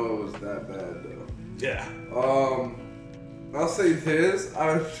didn't know it was that bad though. Yeah. I'll say this.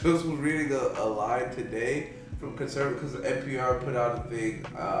 I just was reading a line today from conservative because NPR put out a thing.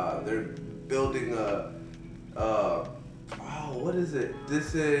 They're building what is it?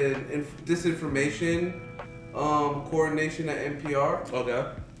 Disinformation coordination at NPR. Okay.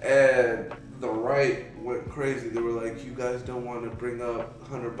 And the right went crazy. They were like, you guys don't want to bring up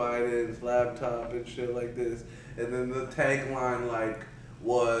Hunter Biden's laptop and shit like this. And then the tagline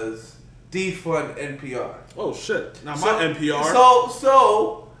was defund NPR. Oh shit! Not my NPR.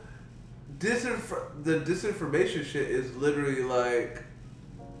 So the disinformation shit is literally like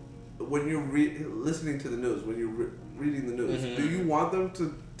when you're listening to the news, when reading the news. Do you want them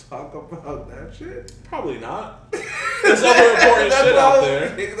to talk about that shit? Probably not. There's other important shit out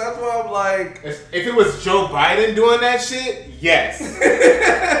there. That's why I'm like... If it was Joe Biden doing that shit, yes.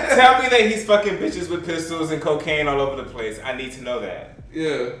 Tell me that he's fucking bitches with pistols and cocaine all over the place. I need to know that.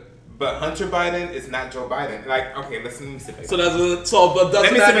 Yeah. But Hunter Biden is not Joe Biden. Like, okay, let me sit back. So does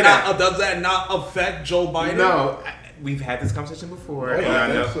that not affect Joe Biden? No. We've had this conversation before. Oh,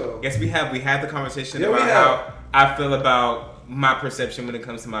 I think so. Yes, we have. We had the conversation about how I feel about my perception when it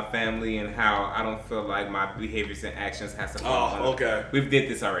comes to my family and how I don't feel like my behaviors and actions has to fall. Oh, okay. We've did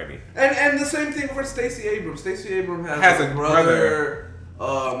this already. And the same thing for Stacey Abrams. Stacey Abrams has a brother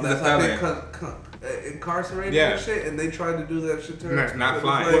that's I think incarcerated and shit, and they tried to do that shit to her. No, not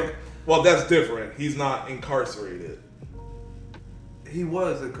flying. Well, that's different. He's not incarcerated. He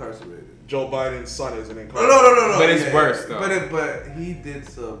was incarcerated. Joe Biden's son isn't incarcerated. No. But it's worse though. But he did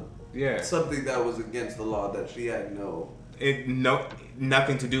something that was against the law that she had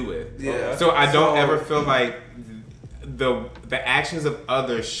nothing to do with. Yeah. So I don't ever feel like the actions of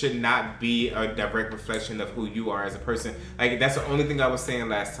others should not be a direct reflection of who you are as a person. Like that's the only thing I was saying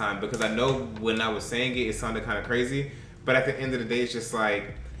last time, because I know when I was saying it sounded kind of crazy, but at the end of the day it's just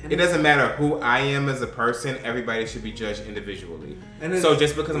like it doesn't matter who I am as a person. Everybody should be judged individually. So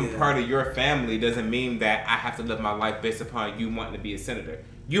just because I'm part of your family doesn't mean that I have to live my life based upon you wanting to be a senator.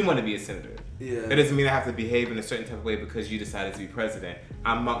 You want to be a senator. Yeah. That doesn't mean I have to behave in a certain type of way because you decided to be president.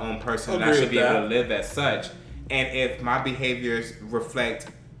 I'm my own person and I should be able to live as such. And if my behaviors reflect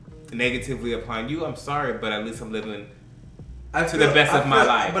negatively upon you, I'm sorry, but at least I'm living to the best of my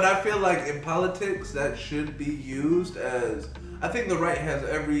life. But I feel like in politics that should be used as... I think the right has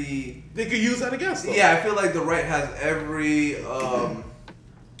every... They could use that against them. Yeah, I feel like the right has every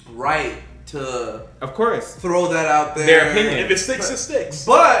right to... Of course. Throw that out there. Their opinion. If it sticks, it sticks.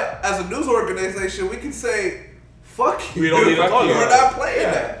 But as a news organization, we can say, fuck you. We don't need to talk We're not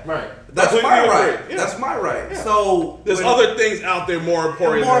playing that. Right. That's my right. Yeah. That's my right. Yeah. So there's other things out there more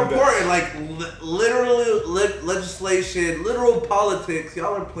important. Like literally legislation, literal politics.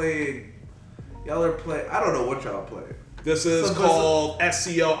 Y'all are playing. I don't know what y'all play. This is called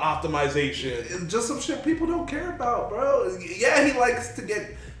SEO optimization. Just some shit people don't care about, bro. Yeah, he likes to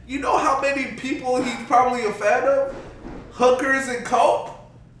get. You know how many people he's probably a fan of? Hookers and coke.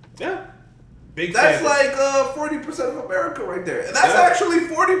 Yeah. That's like 40% of America right there. And that's actually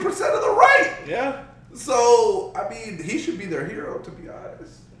 40% of the right. Yeah. So, I mean, he should be their hero, to be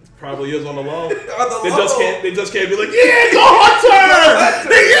honest. Probably is on the low. They just can't be like, yeah, go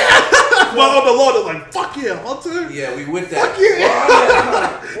Hunter! Yeah! But on the low, they're like, fuck yeah, Hunter. Yeah, we with that. Fuck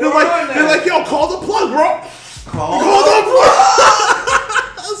yeah. They're like, yo, call the plug, bro. Call the plug.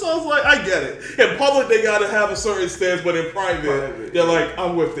 So I was like, I get it. In public, they gotta have a certain stance, but in private, they're like,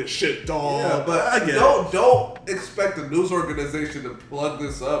 I'm with this shit, dog. Yeah, but I get it. Don't expect a news organization to plug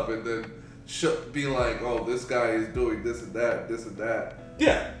this up and then be like, oh, this guy is doing this and that.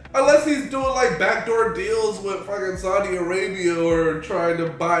 Yeah. Unless he's doing like backdoor deals with fucking Saudi Arabia or trying to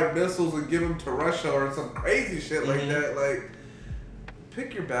buy missiles and give them to Russia or some crazy shit like that. Like,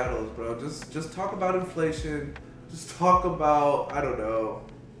 pick your battles, bro. Just talk about inflation. Just talk about, I don't know,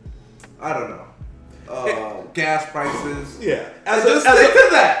 gas prices. Yeah. As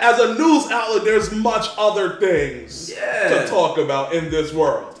a news outlet, there's much other things to talk about in this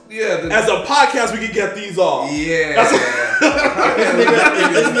world. Yeah. As a podcast, we can get these off. Yeah.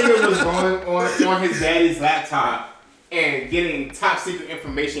 This nigga was going on his daddy's laptop and getting top secret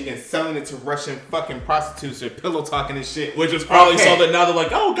information and selling it to Russian fucking prostitutes or pillow talking and shit. Which is probably something now they're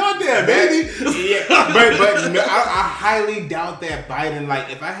like, oh, goddamn, baby. Yeah, but no, I highly doubt that Biden, like,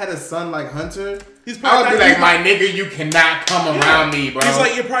 if I had a son like Hunter, I would be like, my nigga, you cannot come around me, bro. He's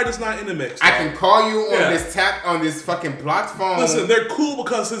like, you're probably just not in the mix. I can call you on this fucking blocked phone. Listen, they're cool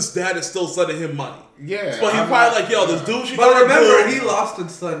because his dad is still sending him money. Yeah. But he's probably like, yo, this dude you But remember, he lost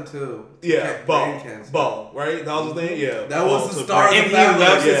his son too. Yeah, Bo, right? That was the thing? Yeah. That was the star of the family.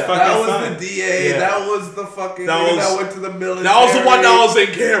 That was the DA. Yeah. That was the fucking nigga that went to the military. That was the one that was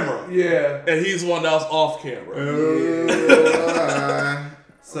in camera. Yeah. And he's the one that was off camera.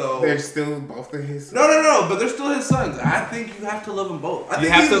 So they're still both of his sons? No, but they're still his sons. I think you have to love them both. I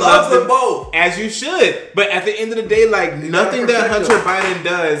think he loves them both. As you should. But at the end of the day, like, nothing that Hunter Biden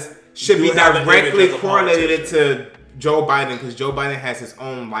does should be directly correlated to Joe Biden, because Joe Biden has his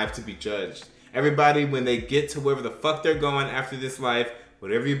own life to be judged. Everybody, when they get to wherever the fuck they're going after this life,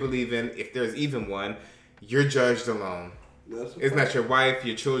 whatever you believe in, if there's even one, you're judged alone. It's not your wife,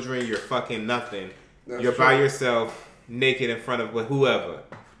 your children, you're fucking nothing. You're true. By yourself, naked in front of whoever.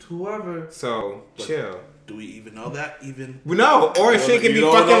 Whoever. So, chill. Do we even know that? No, or shit can be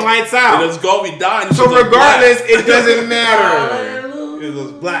fucking lights out. It's gonna be dying. So regardless, it doesn't matter. It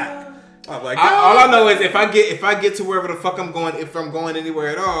was black. I'm like, all I know is if I get to wherever the fuck I'm going, if I'm going anywhere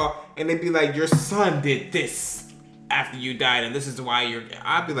at all, and they be like, your son did this after you died, and this is why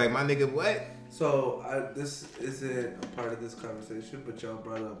I'd be like, my nigga, what? So this isn't a part of this conversation, but y'all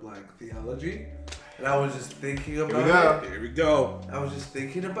brought up like theology, and I was just thinking about it. Here we go. I was just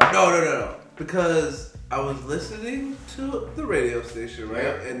thinking about no, because I was listening to the radio station, right?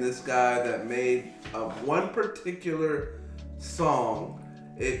 Yeah. And this guy that made one particular song,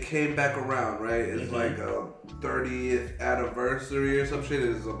 it came back around, right? It's like a 30th anniversary or some shit. It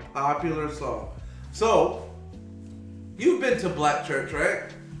is a popular song. So, you've been to black church, right?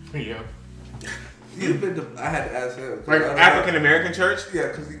 Yeah. You've been to, I had to ask him. Like African American church? Yeah,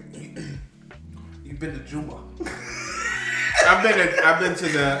 because you've been to Juma. I've been to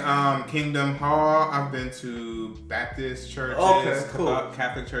the Kingdom Hall. I've been to Baptist churches, okay, cool.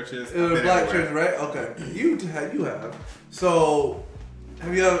 Catholic churches. It was a black church, right? Okay, you have. So,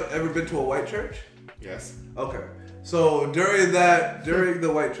 have you ever been to a white church? Yes. Okay. So during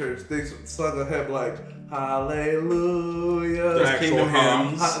the white church, they sung a hymn like Hallelujah. The actual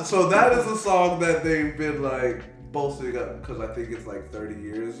hymns. So that is a song that they've been like boasting up because I think it's like 30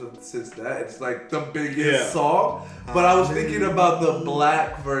 years since that. It's like the biggest song. But I was thinking about the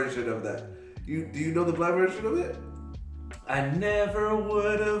black version of that. Do you know the black version of it? I never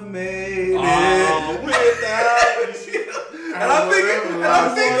would have made it without you. And I'm thinking,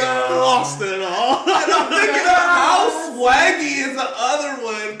 lost it all. And I'm thinking of how swaggy is the other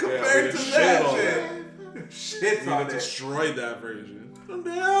one compared to that shit. Shit's on it. Destroyed that version. I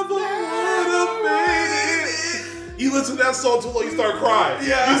never would have made it. You listen to that song too long, you start crying.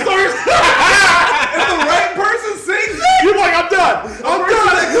 Yeah. You start. If the right person sings it, you're like, I'm done. I'm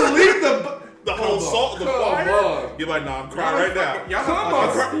done. That can leave the whole song, the choir. You're like, nah, I'm crying right now.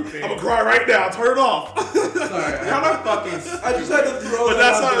 I'm gonna cry right now. Turn it off. Sorry, y'all are fucking. I just had to throw. But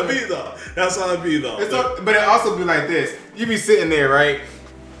that's how it be though. That's how it be though. But it also be like this. You be sitting there, right?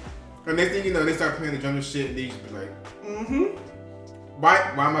 And next thing you know, they start playing the drum and shit, and they just be like, Why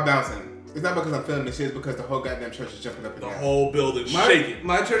am I bouncing? It's not because I'm feeling this shit, it's because the whole goddamn church is jumping up and down. The whole building's shaking.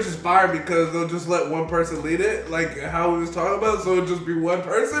 My church is fire because they'll just let one person lead it, like how we was talking about, so it'll just be one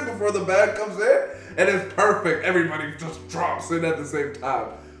person before the band comes in, and it's perfect. Everybody just drops in at the same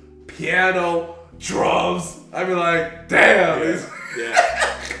time. Piano, drums. I be like, damn. Yeah.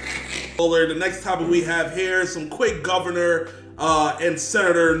 The next topic we have here is some quick governor and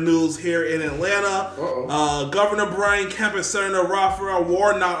senator news here in Atlanta. Governor Brian Kemp and Senator Raphael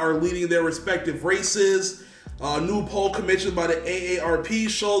Warnock are leading their respective races. A new poll commissioned by the AARP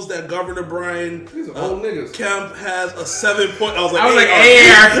shows that Governor Brian Kemp has a 7-point. I was like,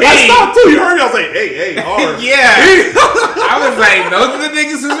 AARP. I stopped too. You heard me? I was like, AARP. Yeah. I was like, those are the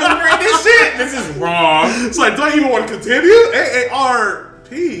niggas who's read this shit. This is wrong. It's like, do I even want to continue? AARP.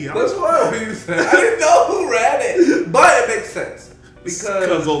 That's what we said. I didn't know who read it, but it makes sense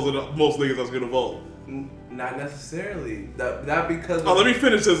because those are the most niggas that's gonna vote. Not necessarily. Not because. Let me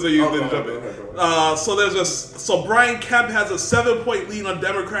finish this. So you then jump in. So Brian Kemp has a 7-point lead on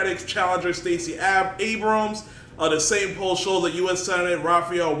Democratic challenger Stacey Abrams. The same poll shows that U.S. Senator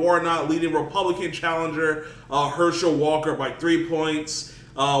Raphael Warnock leading Republican challenger Herschel Walker by 3 points.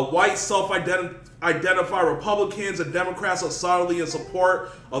 White self-identified Republicans and Democrats are solidly in support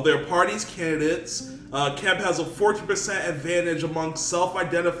of their party's candidates. Kemp has a 40% advantage among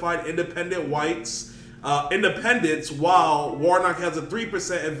self-identified independent independents, while Warnock has a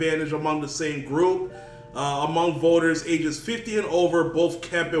 3% advantage among the same group. Among voters ages 50 and over, both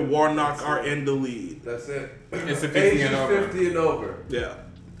Kemp and Warnock are in the lead. That's it. It's the 50 and over. 50 and over. Yeah.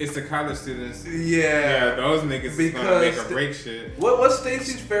 It's the college students. Yeah, those niggas is gonna make or break shit. What's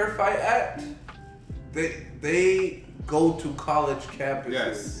Stacey's Fair Fight Act? They go to college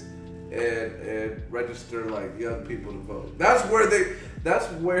campuses and register like young people to vote. That's where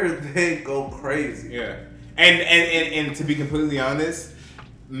they go crazy. Yeah, and to be completely honest,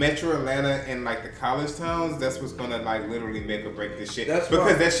 Metro Atlanta and like the college towns, that's what's gonna like literally make or break this shit. That's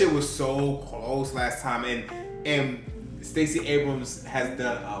because that shit was so close last time, and Stacey Abrams has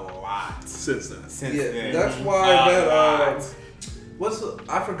done a lot since then. That's why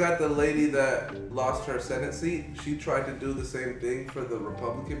I forgot the lady that lost her Senate seat. She tried to do the same thing for the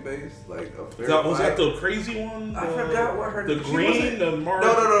Republican base, like a fair fight. Was that the crazy one? I forgot what her. The Green, the Marge.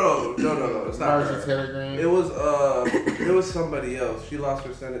 No. It's not Marjorie Taylor Greene. It was somebody else. She lost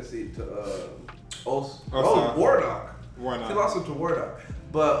her Senate seat to Warnock. She lost it to Warnock,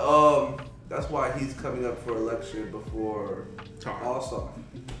 but that's why he's coming up for election before Allstar.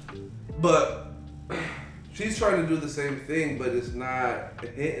 But she's trying to do the same thing, but it's not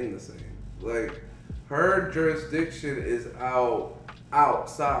hitting the same. Like, her jurisdiction is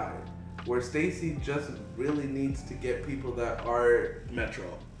outside, where Stacey just really needs to get people that aren't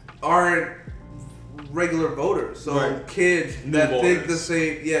regular voters. So kids that think the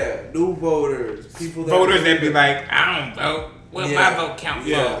same, new voters, people that be like, I don't vote. What my vote count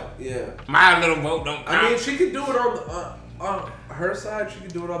for? Yeah. My little vote don't count. I mean, she could do it on her side. She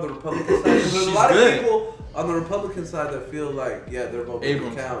could do it on the Republican side. There's a lot of people on the Republican side that feel like, their vote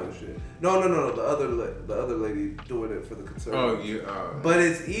doesn't count and shit. No. The other lady doing it for the conservatives. But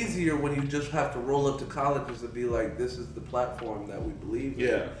it's easier when you just have to roll up to colleges and be like, this is the platform that we believe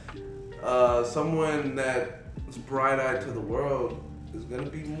in. Someone that's bright-eyed to the world is going to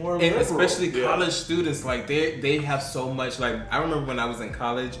be more liberal. And especially college students, like they have so much. Like, I remember when I was in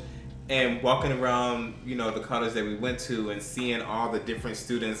college and walking around, the college that we went to and seeing all the different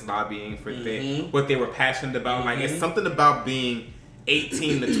students lobbying for what they were passionate about. Like, it's something about being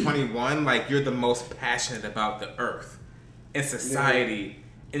 18 to 21, like you're the most passionate about the earth and society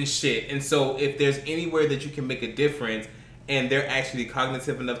and shit. And so if there's anywhere that you can make a difference and they're actually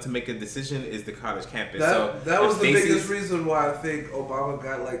cognitive enough to make a decision, is the college campus. That was the biggest reason why I think Obama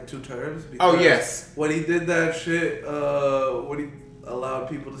got like 2 terms. Because when he did that shit, when he allowed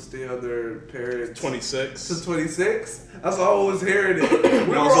people to stay on their parents 26 to 26, that's all I was hearing it. We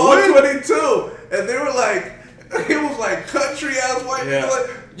were all 22, and they were like, it was like country ass white people like,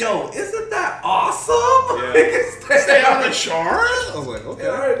 yo, isn't that awesome? Stay on insurance? I was like,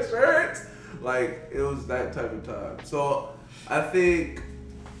 okay. Insurance. Like, it was that type of time. So I think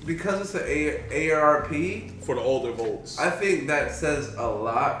because it's an AARP for the older votes, I think that says a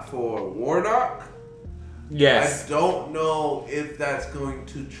lot for Warnock. Yes. I don't know if that's going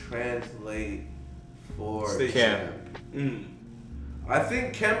to translate for Kemp. I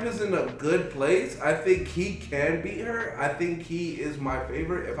think Kemp is in a good place. I think he can beat her. I think he is my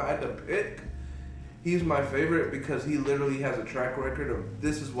favorite. If I had to pick, he's my favorite because he literally has a track record of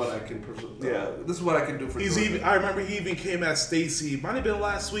this is what I can this is what I can do for Georgia. I remember he even came at Stacey. Might have been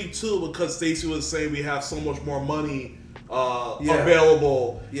last week too, because Stacey was saying we have so much more money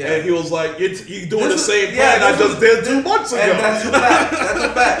available, and he was like, "You're doing the same plan I just did 2 months ago." And that's a fact. That's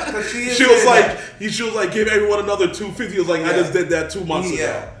a fact. Because she was like, "Give everyone another $250." He was like, "I just did that 2 months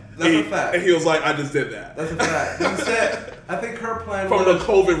ago." That's a fact. And he was like, "I just did that." That's a fact. He said, I think her plan from was, the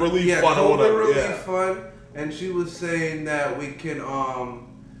COVID relief fund or whatever. Relief fund, and she was saying that we can how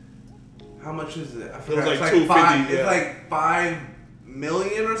much is it? I forgot. It was like $250. It's like $5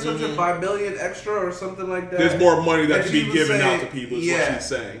 million or something, $5 million extra or something like that. There's more money that should be given out to people. Is what she's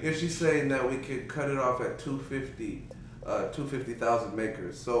saying. Yeah, she's saying that we could cut it off at 250,000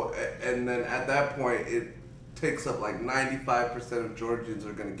 makers. So, and then at that point, it takes up like 95% of Georgians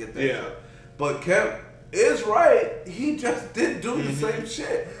are gonna get that. Shit. But Kemp is right. He just did do the same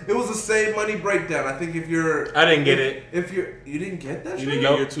shit. It was the same money breakdown. I think if you're, I didn't get it. You didn't get that. You didn't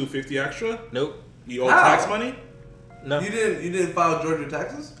get your $250 extra. Nope. You owe tax money. No. You didn't file Georgia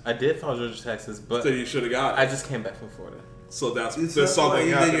taxes? I did file Georgia taxes, but so you should have got it. I just came back from Florida. So there's something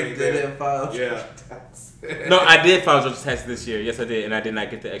happening. You didn't file Georgia taxes. No, I did file Georgia taxes this year. Yes, I did, and I did not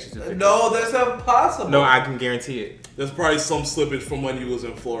get the extra $250. No, that's impossible. No, I can guarantee it. There's probably some slippage from when you was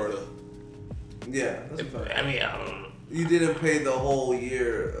in Florida. Yeah, that's a fact. I mean, I don't know. You didn't pay the whole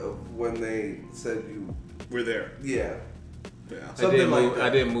year of when they said you were there. Yeah. Yeah. Something like that. I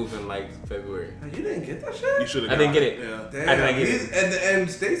didn't move in like February. You didn't get that shit? You should have. I didn't get it. Yeah. Damn. I didn't get it.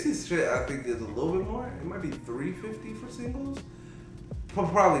 And Stacey's shit, I think, is a little bit more. It might be $350 for singles.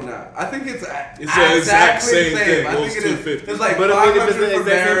 Probably not. I think it's the exact same thing. I think it is. It's like but $500 for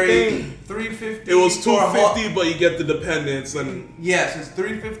married, $350. It was $250, but you get the dependents and yes, it's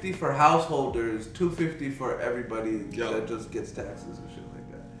 $350 for householders, $250 for everybody that just gets taxes and shit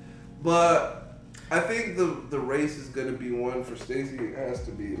like that. But I think the race is gonna be one for Stacey. It has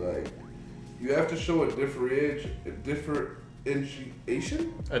to be like you have to show a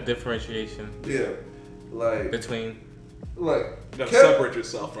differentiation. A differentiation. Yeah, like between. Like you gotta separate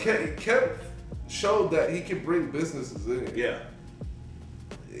yourself from it. Kemp showed that he can bring businesses in. Yeah.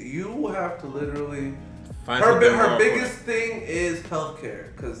 You have to literally. Find her biggest thing is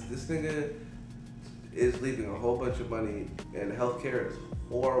healthcare, because this nigga is leaving a whole bunch of money, and healthcare is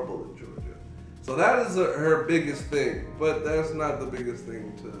horrible in Georgia. So that is her biggest thing, but that's not the biggest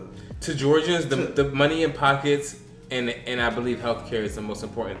thing to Georgians. The money in pockets, and I believe healthcare is the most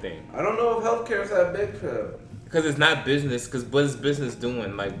important thing. I don't know if healthcare is that big for him. Because it's not business. Because what is business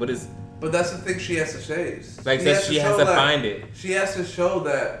doing? Like, what is? But that's the thing she has to chase. Like that she has to find it. She has to show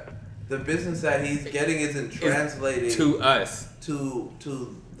that the business that he's getting isn't translating to us to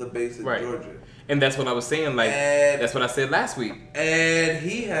the base in Georgia. And that's what I was saying. Like, that's what I said last week. And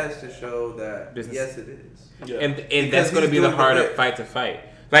he has to show that, yes, it is. Yeah. And that's going to be the harder fight to fight.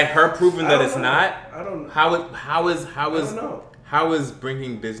 Like, her proving that it's not. I don't know. How is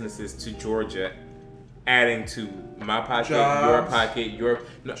bringing businesses to Georgia adding to my pocket, your pocket,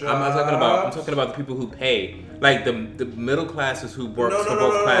 I'm talking about the people who pay. Like the middle classes who work for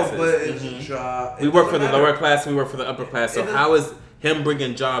both classes. But it's job. We work for the lower class, we work for the upper class. So how is him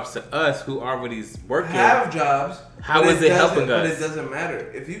bringing jobs to us who already working? Have jobs. How is it helping us? But it doesn't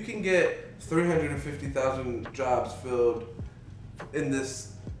matter. If you can get 350,000 jobs filled in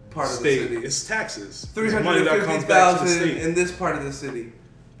this part of the city. It's taxes. 350,000 in this part of the city.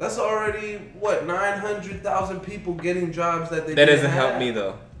 That's already 900,000 people getting jobs that they. That doesn't help me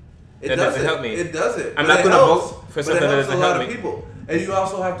though. That doesn't help me. It doesn't. I'm not going to vote for something that doesn't help me. People. And you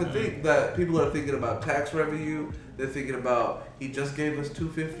also have to think that people are thinking about tax revenue. They're thinking about he just gave us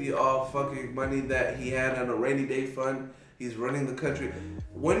 $250 off fucking money that he had on a rainy day fund. He's running the country.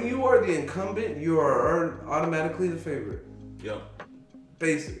 When you are the incumbent, you are automatically the favorite. Yep.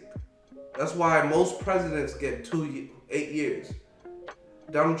 Basic. That's why most presidents get 8 years.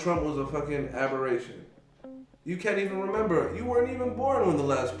 Donald Trump was a fucking aberration. You can't even remember. You weren't even born when the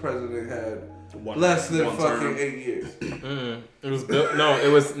last president had less than fucking 8 years. It was Bill. No, it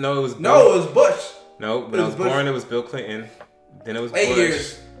was Bill. No, it was Bush. No, when I was born, it was Bill Clinton. Then it was 8 Bush.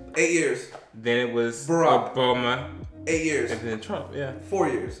 years. 8 years. Then it was Barack Obama. 8 years. And then Trump. Yeah. 4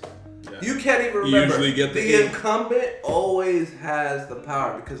 years. Yeah. You can't even remember. You usually get the incumbent always has the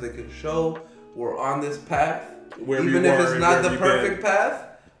power because they can show we're on this path. Even if it's not the perfect path,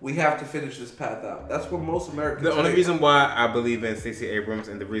 we have to finish this path out. That's what most Americans The only reason why I believe in Stacey Abrams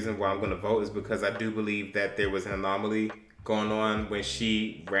and the reason why I'm going to vote is because I do believe that there was an anomaly going on when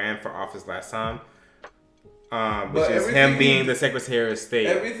she ran for office last time. Which is him being the Secretary of State.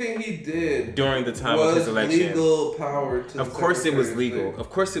 Everything he did during the time of his election. Legal power to Of course it was legal. Of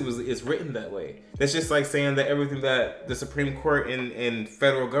course it's written that way. That's just like saying that everything that the Supreme Court and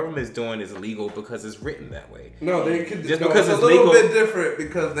federal government is doing is illegal because it's written that way. No, they could just because it's a little bit different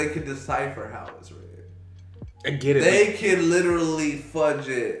because they could decipher how it's written. I get it. They can literally fudge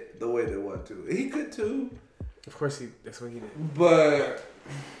it the way they want to. He could too. Of course that's what he did. But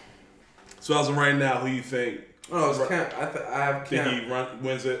so as of right now, who you think? Oh, it's Kemp. I have Kemp. Think he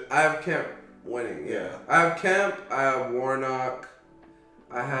wins it? I have Kemp winning. Yeah. I have Kemp. I have Warnock.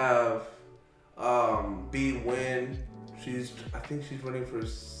 I have B. Wynn. I think she's running for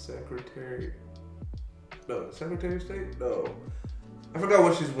Secretary. No, Secretary of State. No, I forgot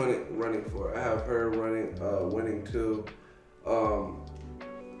what she's running for. I have her winning too.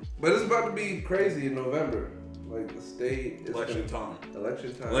 But it's about to be crazy in November. Like the state is election time.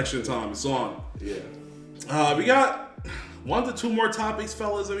 Election time. It's on. Yeah. We got 1 to 2 more topics,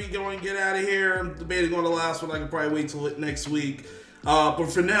 fellas, that we going to get out of here. I'm debating on the last one. I can probably wait till next week. But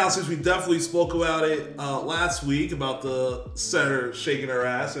for now, since we definitely spoke about it last week, about the senator shaking her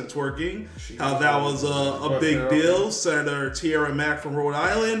ass and twerking, how that was a big deal. Senator Tiara Mack from Rhode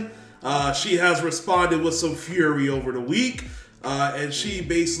Island, she has responded with some fury over the week. And she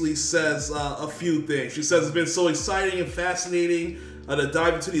basically says a few things. She says it's been so exciting and fascinating to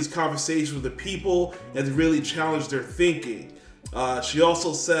dive into these conversations with the people and to really challenge their thinking. She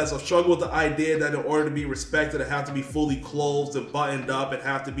also says, I struggle with the idea that in order to be respected, I have to be fully clothed and buttoned up and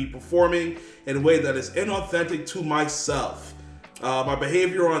have to be performing in a way that is inauthentic to myself. My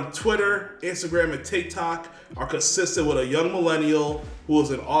behavior on Twitter, Instagram, and TikTok are consistent with a young millennial who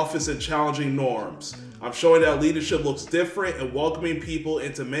is in office and challenging norms. I'm showing that leadership looks different and welcoming people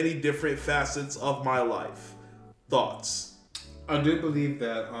into many different facets of my life. Thoughts? I do believe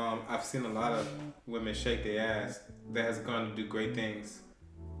that I've seen a lot of women shake their ass that has gone to do great things.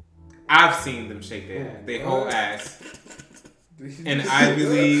 I've seen them shake their ass, their whole ass. In Ivy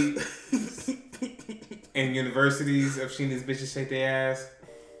League and universities, I've seen these bitches shake their ass.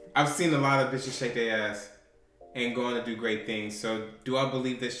 I've seen a lot of bitches shake their ass and going to do great things. So do I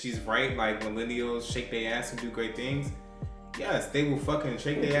believe that she's right? Like millennials shake their ass and do great things? Yes, they will fucking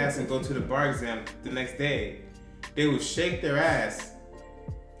shake their ass and go to the bar exam the next day. They will shake their ass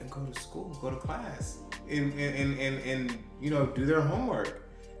and go to school, go to class, and do their homework.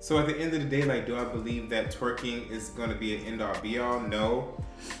 So at the end of the day, like, do I believe that twerking is going to be an end-all be-all? No.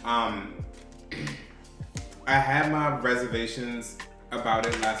 I had my reservations about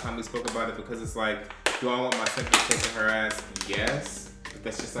it last time we spoke about it because it's like, do I want my sister shaking her ass? Yes. But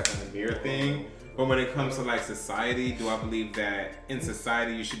that's just like a mirror thing. But when it comes to like society, do I believe that in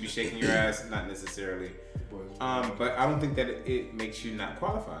society you should be shaking your ass? Not necessarily. But I don't think that it makes you not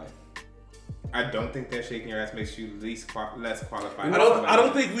qualified. I don't think that shaking your ass makes you less qualified. I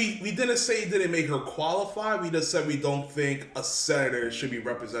don't think we didn't say it didn't make her qualify. We just said we don't think a senator should be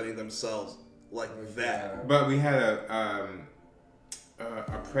representing themselves like that. But we had a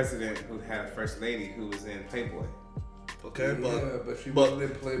president who had a first lady who was in Playboy. Okay, but she wasn't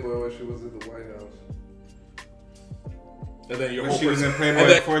in Playboy when she was in the White House. And then your But whole she was in Playboy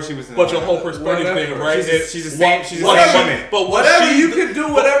before she was in. But your whole perspective thing, right? She's the same woman. But whatever, you can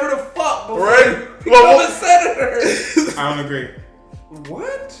do whatever the fuck before right? you become a senator. I don't agree.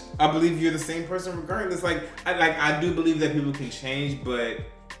 What? I believe you're the same person regardless. I do believe that people can change, but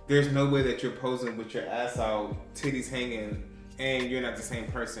there's no way that you're posing with your ass out, titties hanging, and you're not the same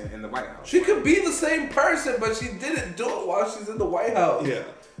person in the White House. She could be the same person, but she didn't do it while she's in the White House. Yeah.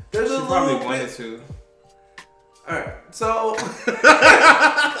 There's she a probably little wanted bit. to. Alright, so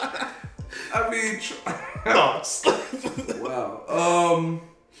I mean, wow.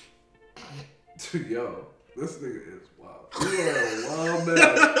 Yo, this nigga is wild. You are a wild man.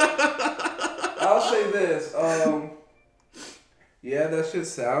 I'll say this. Yeah, that shit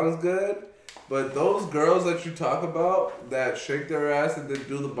sounds good, but those girls that you talk about that shake their ass and then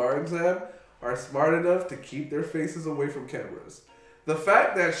do the bar exam are smart enough to keep their faces away from cameras. The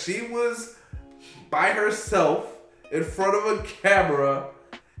fact that she was by herself in front of a camera,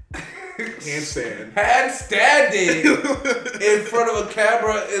 handstanding in front of a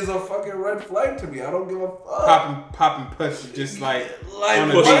camera is a fucking red flag to me. I don't give a fuck. Popping pussy, just like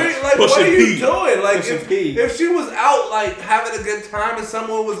on what are you doing? Like if she was out like having a good time and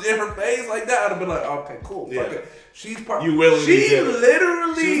someone was in her face like that, I'd have been like, okay, cool, fuck it. She's part. You willingly She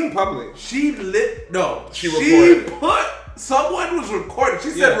literally. She was in public. She recorded. Someone was recording.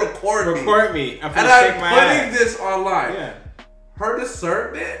 She said, "Record me." And I'm putting this online. Yeah. Her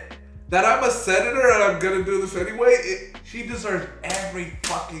discernment that I'm a senator and I'm gonna do this anyway. She deserves every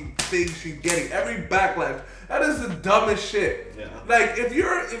fucking thing she's getting, every backlash. That is the dumbest shit. Yeah. Like if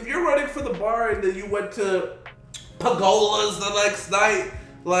you're running for the bar and then you went to Pagolas the next night,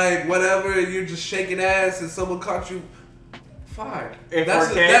 like whatever, and you're just shaking ass and someone caught you, fine.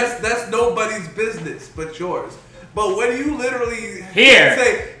 That's nobody's business but yours. But when you literally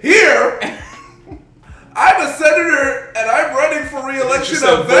say, here, I'm a senator and I'm running for re-election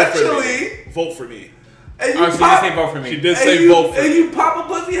eventually. Vote for me. And she didn't say vote for me. She did say vote for me. And you pop a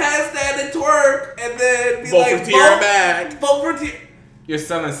pussy handstand and twerk and then be vote like, for Tierra Mack. Vote for Tierra. You're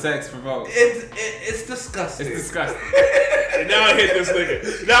selling sex for votes. It's disgusting. It's disgusting. And now I hit this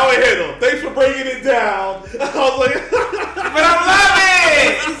nigga. Now I hit him. Thanks for breaking it down. I was like, but I love it.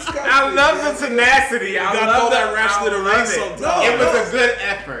 I love the tenacity. I love that ratchet in the ring sometimes. It was a good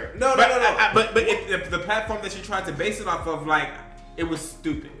effort. No. But the platform that she tried to base it off of, like, it was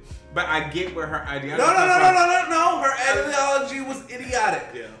stupid. But I get where her ideology comes from. No. Her ideology was idiotic.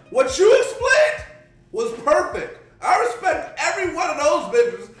 Yeah. What you explained was perfect. I respect every one of those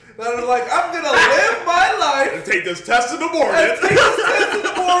bitches that are like, I'm gonna live my life and take this test in the morning.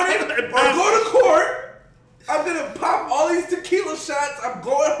 Or go to court. I'm gonna pop all these tequila shots. I'm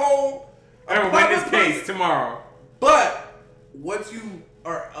going home. I'm gonna win this case tomorrow. But once you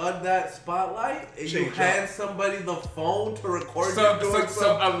are on that spotlight and you hand somebody the phone to record you doing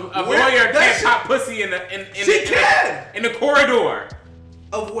so a lawyer can't pop pussy in the corridor.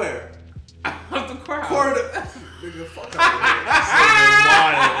 Of where? Of the crowd. Corridor. Nigga, fuck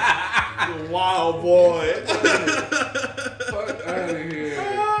out of here. Wild boy. Fuck out of here.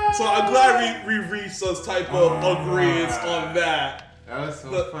 So I'm glad we reached some type of agreement on that. That was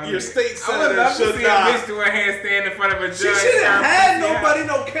so funny. Your state senator I would love should to see not. a bitch do a handstand in front of a judge. She should have had nobody,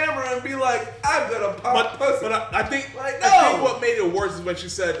 no camera, and be like, I'm gonna pop pussy. But I think, like, no. I think what made it worse is when she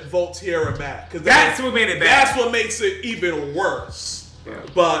said vote Tierra Mack. That's what made it bad. That's what makes it even worse. Yeah.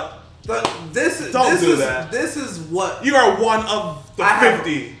 But this is what you are one of the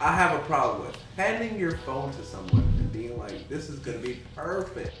 50. I have a problem with handing your phone to someone and being like, "This is gonna be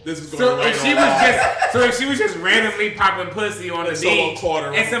perfect." This is going if she was just randomly popping pussy on the beach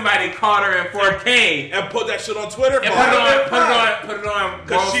and somebody caught her in 4K and put that shit on Twitter, and put it on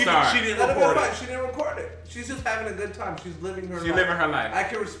because she didn't record it. She didn't record it. She's just having a good time. She's living her life. She's living her life. I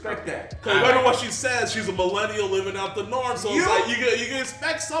can respect that. Because no matter what she says, she's a millennial living out the norm. So it's like you can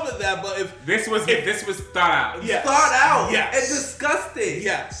expect some of that. But if this was thought out, yes. thought out, yes. and disgusting,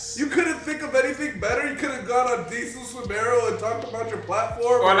 yes, you couldn't think of anything better. You could have gone on Diesel Sumero and talked about your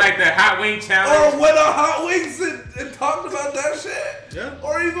platform, or like the hot wing challenge, or went on Hot Wings and talked about that shit. Yeah,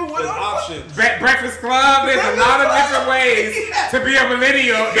 or even went on options. Breakfast Club. There's a lot of different ways to be a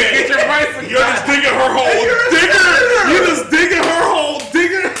millennial and get your price. You're just digging her hole. You're just digging her hole,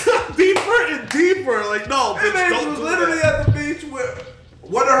 digging deeper and deeper. Like, no, bitch, and don't was do literally that. at the beach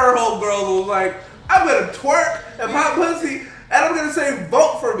one of her homegirls was like, I'm gonna twerk and pop pussy, and I'm gonna say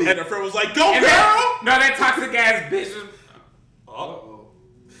vote for me. And her friend was like, go, And girl! that toxic ass bitch. All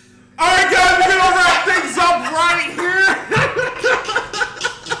right, guys, we're gonna wrap things up right here.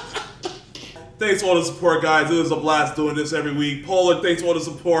 Thanks for all the support, guys. It was a blast doing this every week. Polar, thanks for all the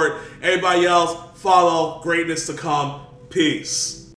support. Everybody else, follow. Greatness to come. Peace.